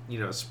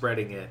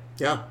 spreading it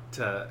Yeah.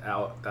 to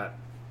out, that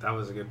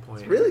was a good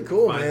point. It's really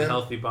cool, Find man.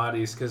 healthy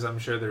bodies, because I'm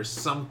sure there's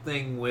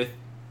something with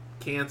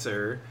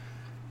cancer,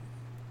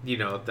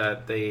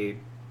 that they,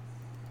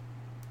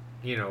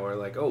 are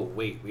like, oh,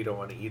 wait, we don't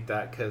want to eat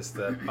that because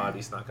the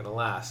body's not going to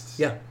last.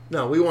 Yeah.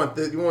 No, we want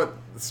the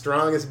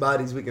strongest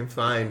bodies we can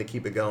find to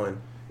keep it going.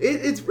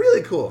 It's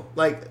really cool.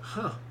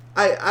 Huh.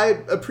 I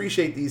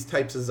appreciate these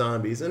types of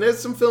zombies. And there's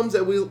some films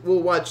that we'll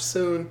watch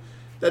soon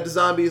that the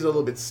zombies are a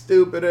little bit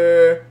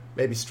stupider,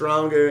 maybe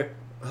stronger.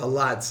 a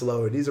lot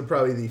slower. These are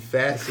probably the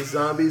fastest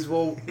zombies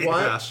we'll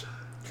watch.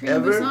 Train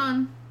ever?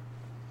 Busan.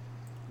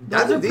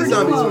 I think these pretty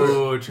zombies close. were.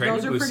 Ooh, Train to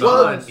Those are pretty Busan.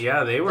 close.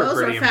 Yeah, they were Those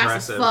pretty are fast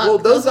as impressive. fuck. Well,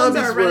 those Those ones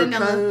zombies are were running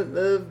down kind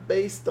of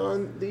based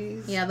on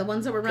these. Yeah, the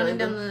ones that were running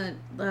Kinda. down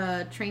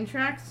the train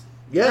tracks.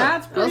 Yeah.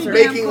 That's Those pretty are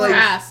damn making close.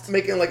 fast.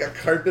 making like a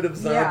carpet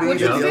of Yeah. zombies.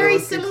 Which and is the very other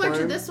ones could similar to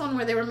climb. this one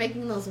where they were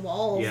making those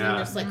walls Yeah. and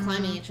just like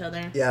climbing each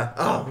other. Yeah.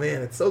 Oh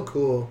man, it's so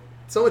cool.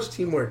 So much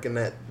teamwork in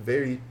that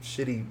very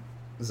shitty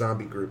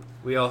zombie group.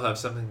 We all have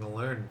something to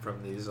learn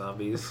from these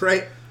zombies.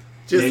 Right?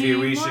 Just Maybe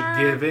we should Teamwork.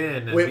 give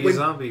in and be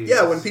zombies.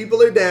 Yeah, when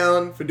people are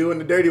down for doing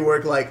the dirty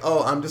work, like,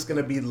 oh, I'm just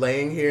gonna be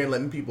laying here and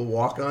letting people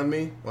walk on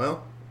me.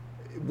 Well,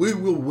 we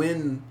will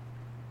win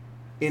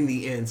in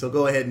the end. So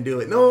go ahead and do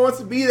it. No one wants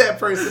to be that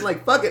person.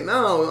 Like, fuck it,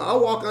 no, I'll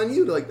walk on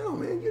you. They're like, no,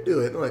 man, you do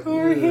it. I'm like,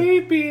 I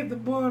hate being at the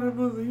bottom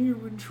of the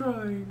human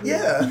triangle.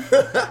 yeah.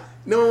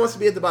 No one wants to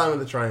be at the bottom of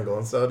the triangle,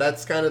 and so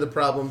that's kind of the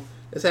problem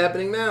that's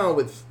happening now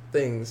with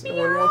things. No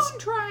one wants.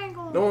 triangle.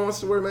 No one wants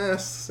to wear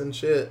masks and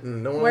shit,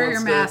 and no one Wear wants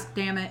your to mask,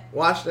 damn it.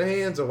 wash their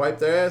hands or wipe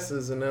their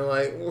asses, and they're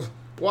like,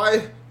 why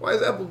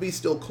is Applebee's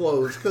still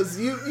closed? Because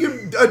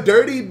you're a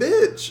dirty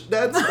bitch.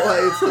 That's why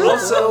it's still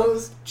Also,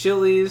 closed.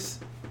 Chili's,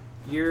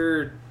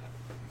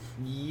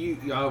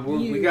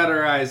 we got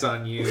our eyes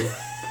on you.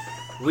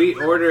 We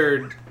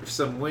ordered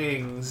some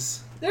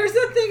wings. There's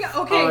a thing.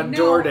 Okay, On no.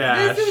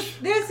 DoorDash.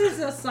 This is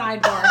a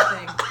sidebar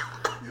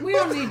thing. We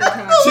don't need to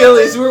talk.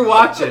 Chili's, we're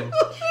watching.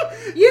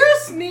 You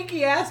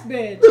sneaky ass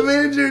bitch. The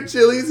manager of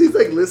Chili's, he's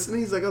like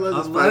listening. He's like, I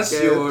love Unless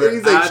this podcast. your And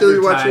he's like, Chili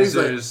watching. He's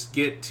like, advertisers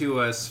get to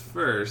us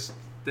first,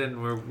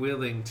 then we're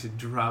willing to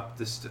drop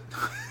the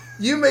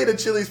you made a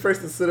Chili's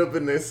person sit up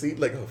in their seat,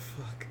 like, oh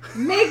fuck.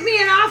 Make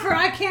me an offer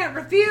I can't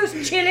refuse,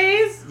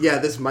 Chili's. Yeah,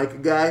 this Micah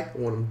guy, I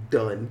want him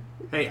done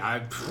Hey,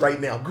 right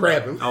now.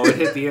 Grab him. Oh, it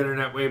hit the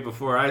internet way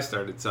before I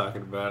started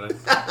talking about it.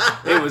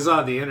 It was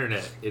on the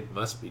internet. It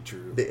must be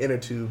true. The inner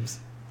tubes.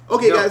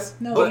 Okay, guys.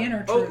 No, But- the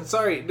inner Oh, truth.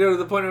 sorry. No,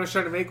 the point I was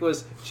trying to make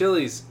was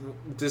Chili's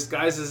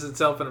disguises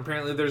itself, and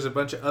apparently there's a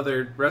bunch of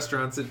other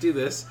restaurants that do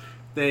this.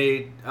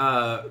 They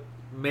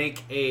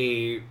make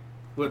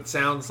what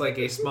sounds like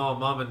a small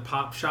mom and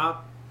pop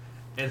shop,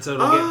 and so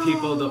to get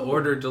people to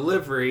order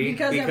delivery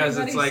Because it's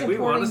everybody's like we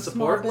want to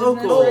supporting support small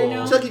business local. right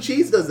now. Chuck E.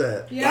 Cheese does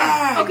that.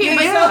 Yeah. Okay,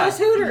 but So does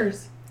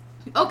Hooters.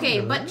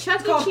 Okay, but Chuck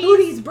It's E. called Cheese.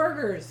 Hootie's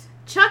Burgers.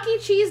 Chuck E.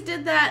 Cheese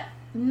did that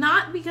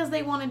not because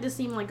they wanted to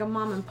seem like a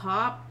mom and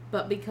pop,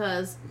 but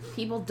because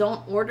people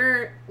don't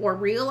order or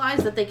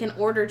realize that they can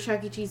order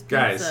Chuck E. Cheese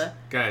pizza.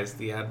 Guys,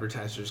 the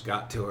advertisers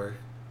got to her.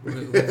 We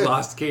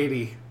lost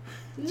Katie.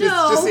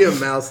 Just see a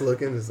mouse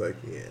looking. It's like,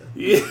 yeah.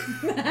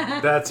 Yeah,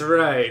 that's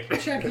right.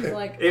 Chucky's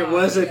like, It oh,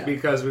 wasn't yeah.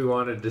 because we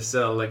wanted to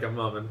sell like a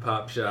mom and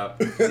pop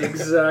shop.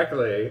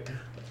 Exactly.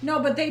 No,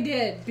 but they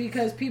did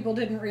because people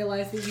didn't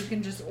realize that you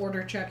can just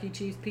order Chuck E.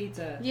 Cheese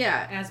pizza.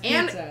 Yeah, As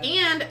and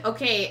pizza.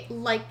 okay,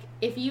 like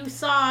if you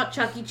saw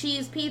Chuck E.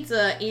 Cheese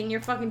pizza in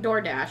your fucking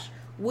DoorDash,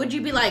 would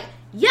you be like,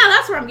 yeah,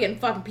 that's where I'm getting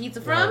fucking pizza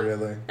Not from?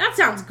 really. That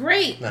sounds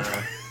great. Nah.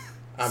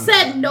 I'm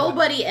Said not.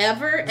 nobody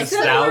ever. Except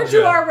Similar Nostalgia.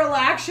 to our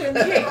reaction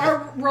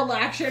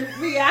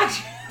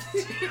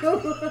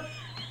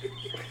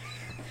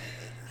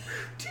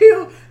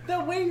to the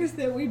wings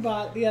that we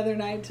bought the other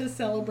night to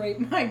celebrate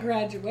my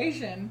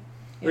graduation.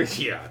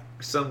 Yeah,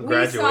 some We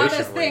graduation saw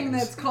this thing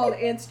wings. that's called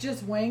It's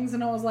Just Wings,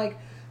 and I was like,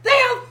 they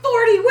have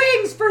 40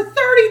 wings for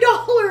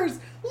 $30!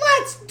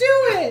 Let's do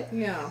it!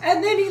 Yeah.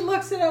 And then he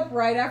looks it up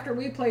right after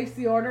we placed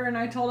the order, and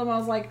I told him, I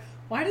was like,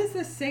 why does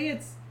this say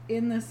it's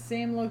in the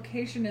same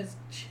location as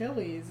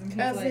Chili's? And he's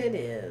Because like, it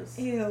is.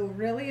 ew,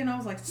 really? And I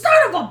was like, son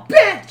of a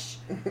bitch!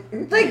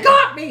 They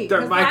got me!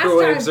 Their 'Cause last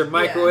microwaves time-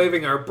 are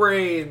microwaving our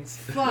brains.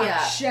 Fuck,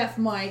 Yeah. Chef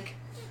Mike.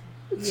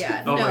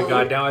 Yeah. Oh no. my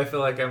god, now I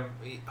feel like I'm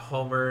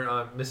Homer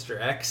on Mr.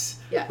 X.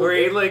 Yeah. Where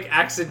he like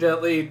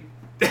accidentally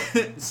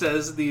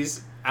says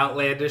these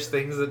outlandish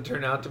things that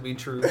turn out to be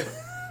true.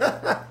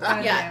 God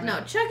Yeah, damn it.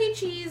 no. Chuck E.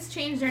 Cheese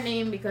changed their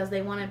name because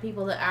they wanted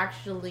people to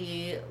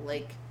actually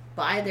like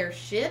buy their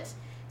shit.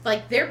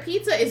 Like their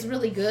pizza is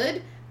really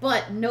good,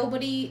 but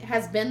nobody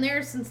has been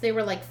there since they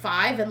were like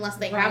 5 unless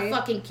they have Right.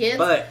 fucking kids.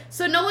 But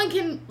So no one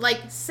can like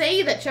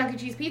say that Chuck E.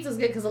 Cheese pizza is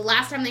good because the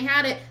last time they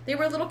had it, they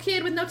were a little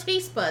kid with no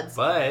taste buds.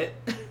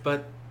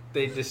 but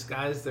they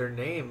disguised their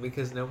name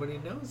because nobody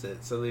knows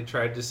it. So they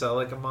tried to sell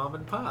like a mom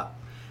and pop.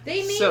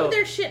 They named So-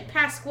 their shit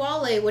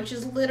Pasquale, which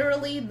is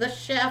literally the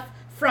chef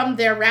from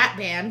their rat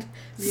band.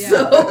 Yeah.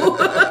 So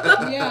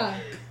Yeah.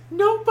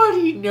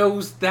 Nobody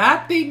knows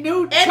that. They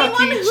know Chuck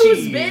anyone E. who's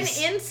Cheese.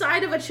 been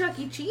inside of a Chuck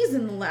E. Cheese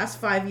in the last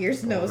 5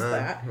 years knows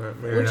that. Not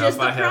Fair me. Which enough, is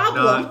the I have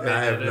problem. not been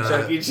I have in a not.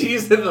 Chuck E.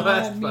 Cheese in the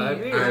last Me, 5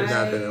 I years. have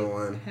not been in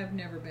one. have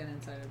never been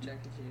inside of Chuck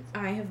E. Cheese.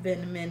 I have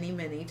been many,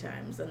 many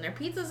times, and their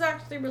pizza's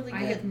actually really I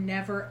good. have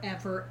never,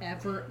 ever,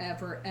 ever,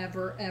 ever,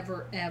 ever,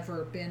 ever,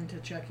 ever been to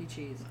Chuck E.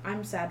 Cheese.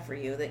 I'm sad for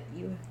you that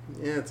you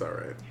Yeah, it's all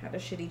right. had a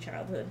shitty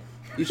childhood.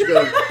 You should go.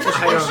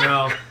 I don't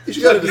know. You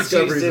should go to Chuck E.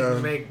 Discovery Cheese didn't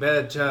Zone. make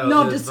bad child.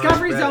 No,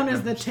 Discovery Zone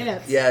is the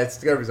tits. Yeah, it's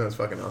Discovery Zone is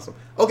fucking awesome.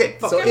 Okay,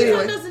 so Discovery Zone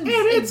anyway. doesn't And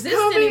it's exist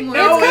coming- anymore.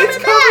 No, It's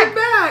coming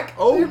back!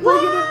 Oh, They're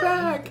bringing it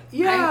back.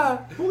 Yeah.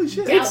 Holy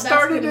shit. Yeah. It that's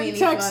started gonna be in any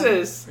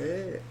Texas.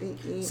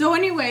 So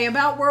anyway,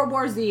 about World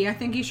War Z, I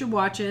think you should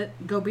watch it.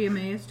 Go be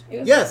amazed.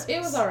 Yes. It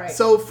was alright.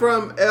 So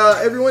from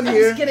everyone I'm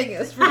here, just kidding. It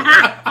was pretty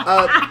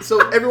good.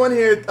 so everyone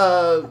here,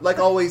 like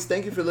always,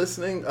 thank you for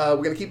listening. We're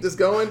gonna keep this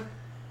going.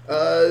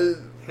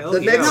 Hell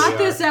The yeah, next- we Not are.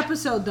 this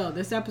episode though.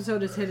 This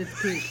episode is hit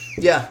its peak.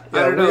 Yeah,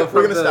 I don't know, we're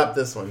from gonna the- stop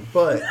this one,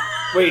 but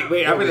Wait, I'm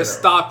We'll going get to it.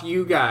 stop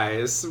you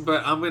guys,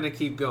 but I'm going to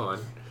keep going.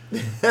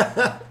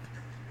 but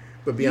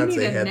need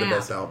Beyonce a had the nap.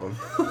 best album.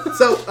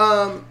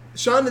 So,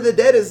 Shaun of the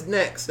Dead is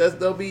next.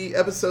 There'll be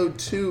episode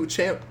 2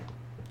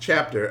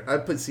 chapter. I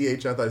put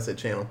CH. I thought I said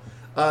channel.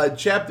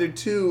 Chapter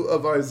 2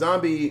 of our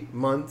zombie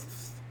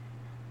month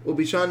will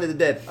be Shaun of the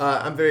Dead.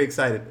 I'm very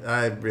excited.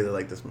 I really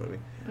like this movie.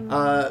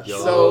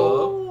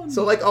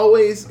 So like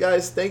always,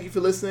 guys, thank you for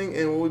listening,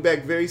 and we'll be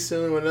back very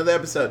soon with another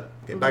episode.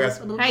 Okay, bye, guys.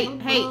 Hey,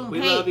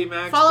 We love you,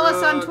 Max follow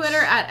us on Brooks.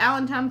 Twitter at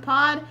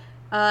AllentownPod.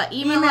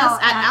 Email us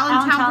at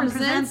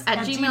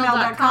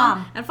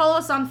allentownpresents@gmail.com. And follow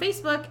us on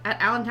Facebook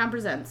at Allentown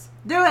Presents.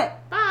 Do it.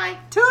 Bye.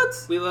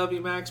 Toots. We love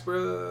you, Max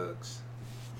Brooks.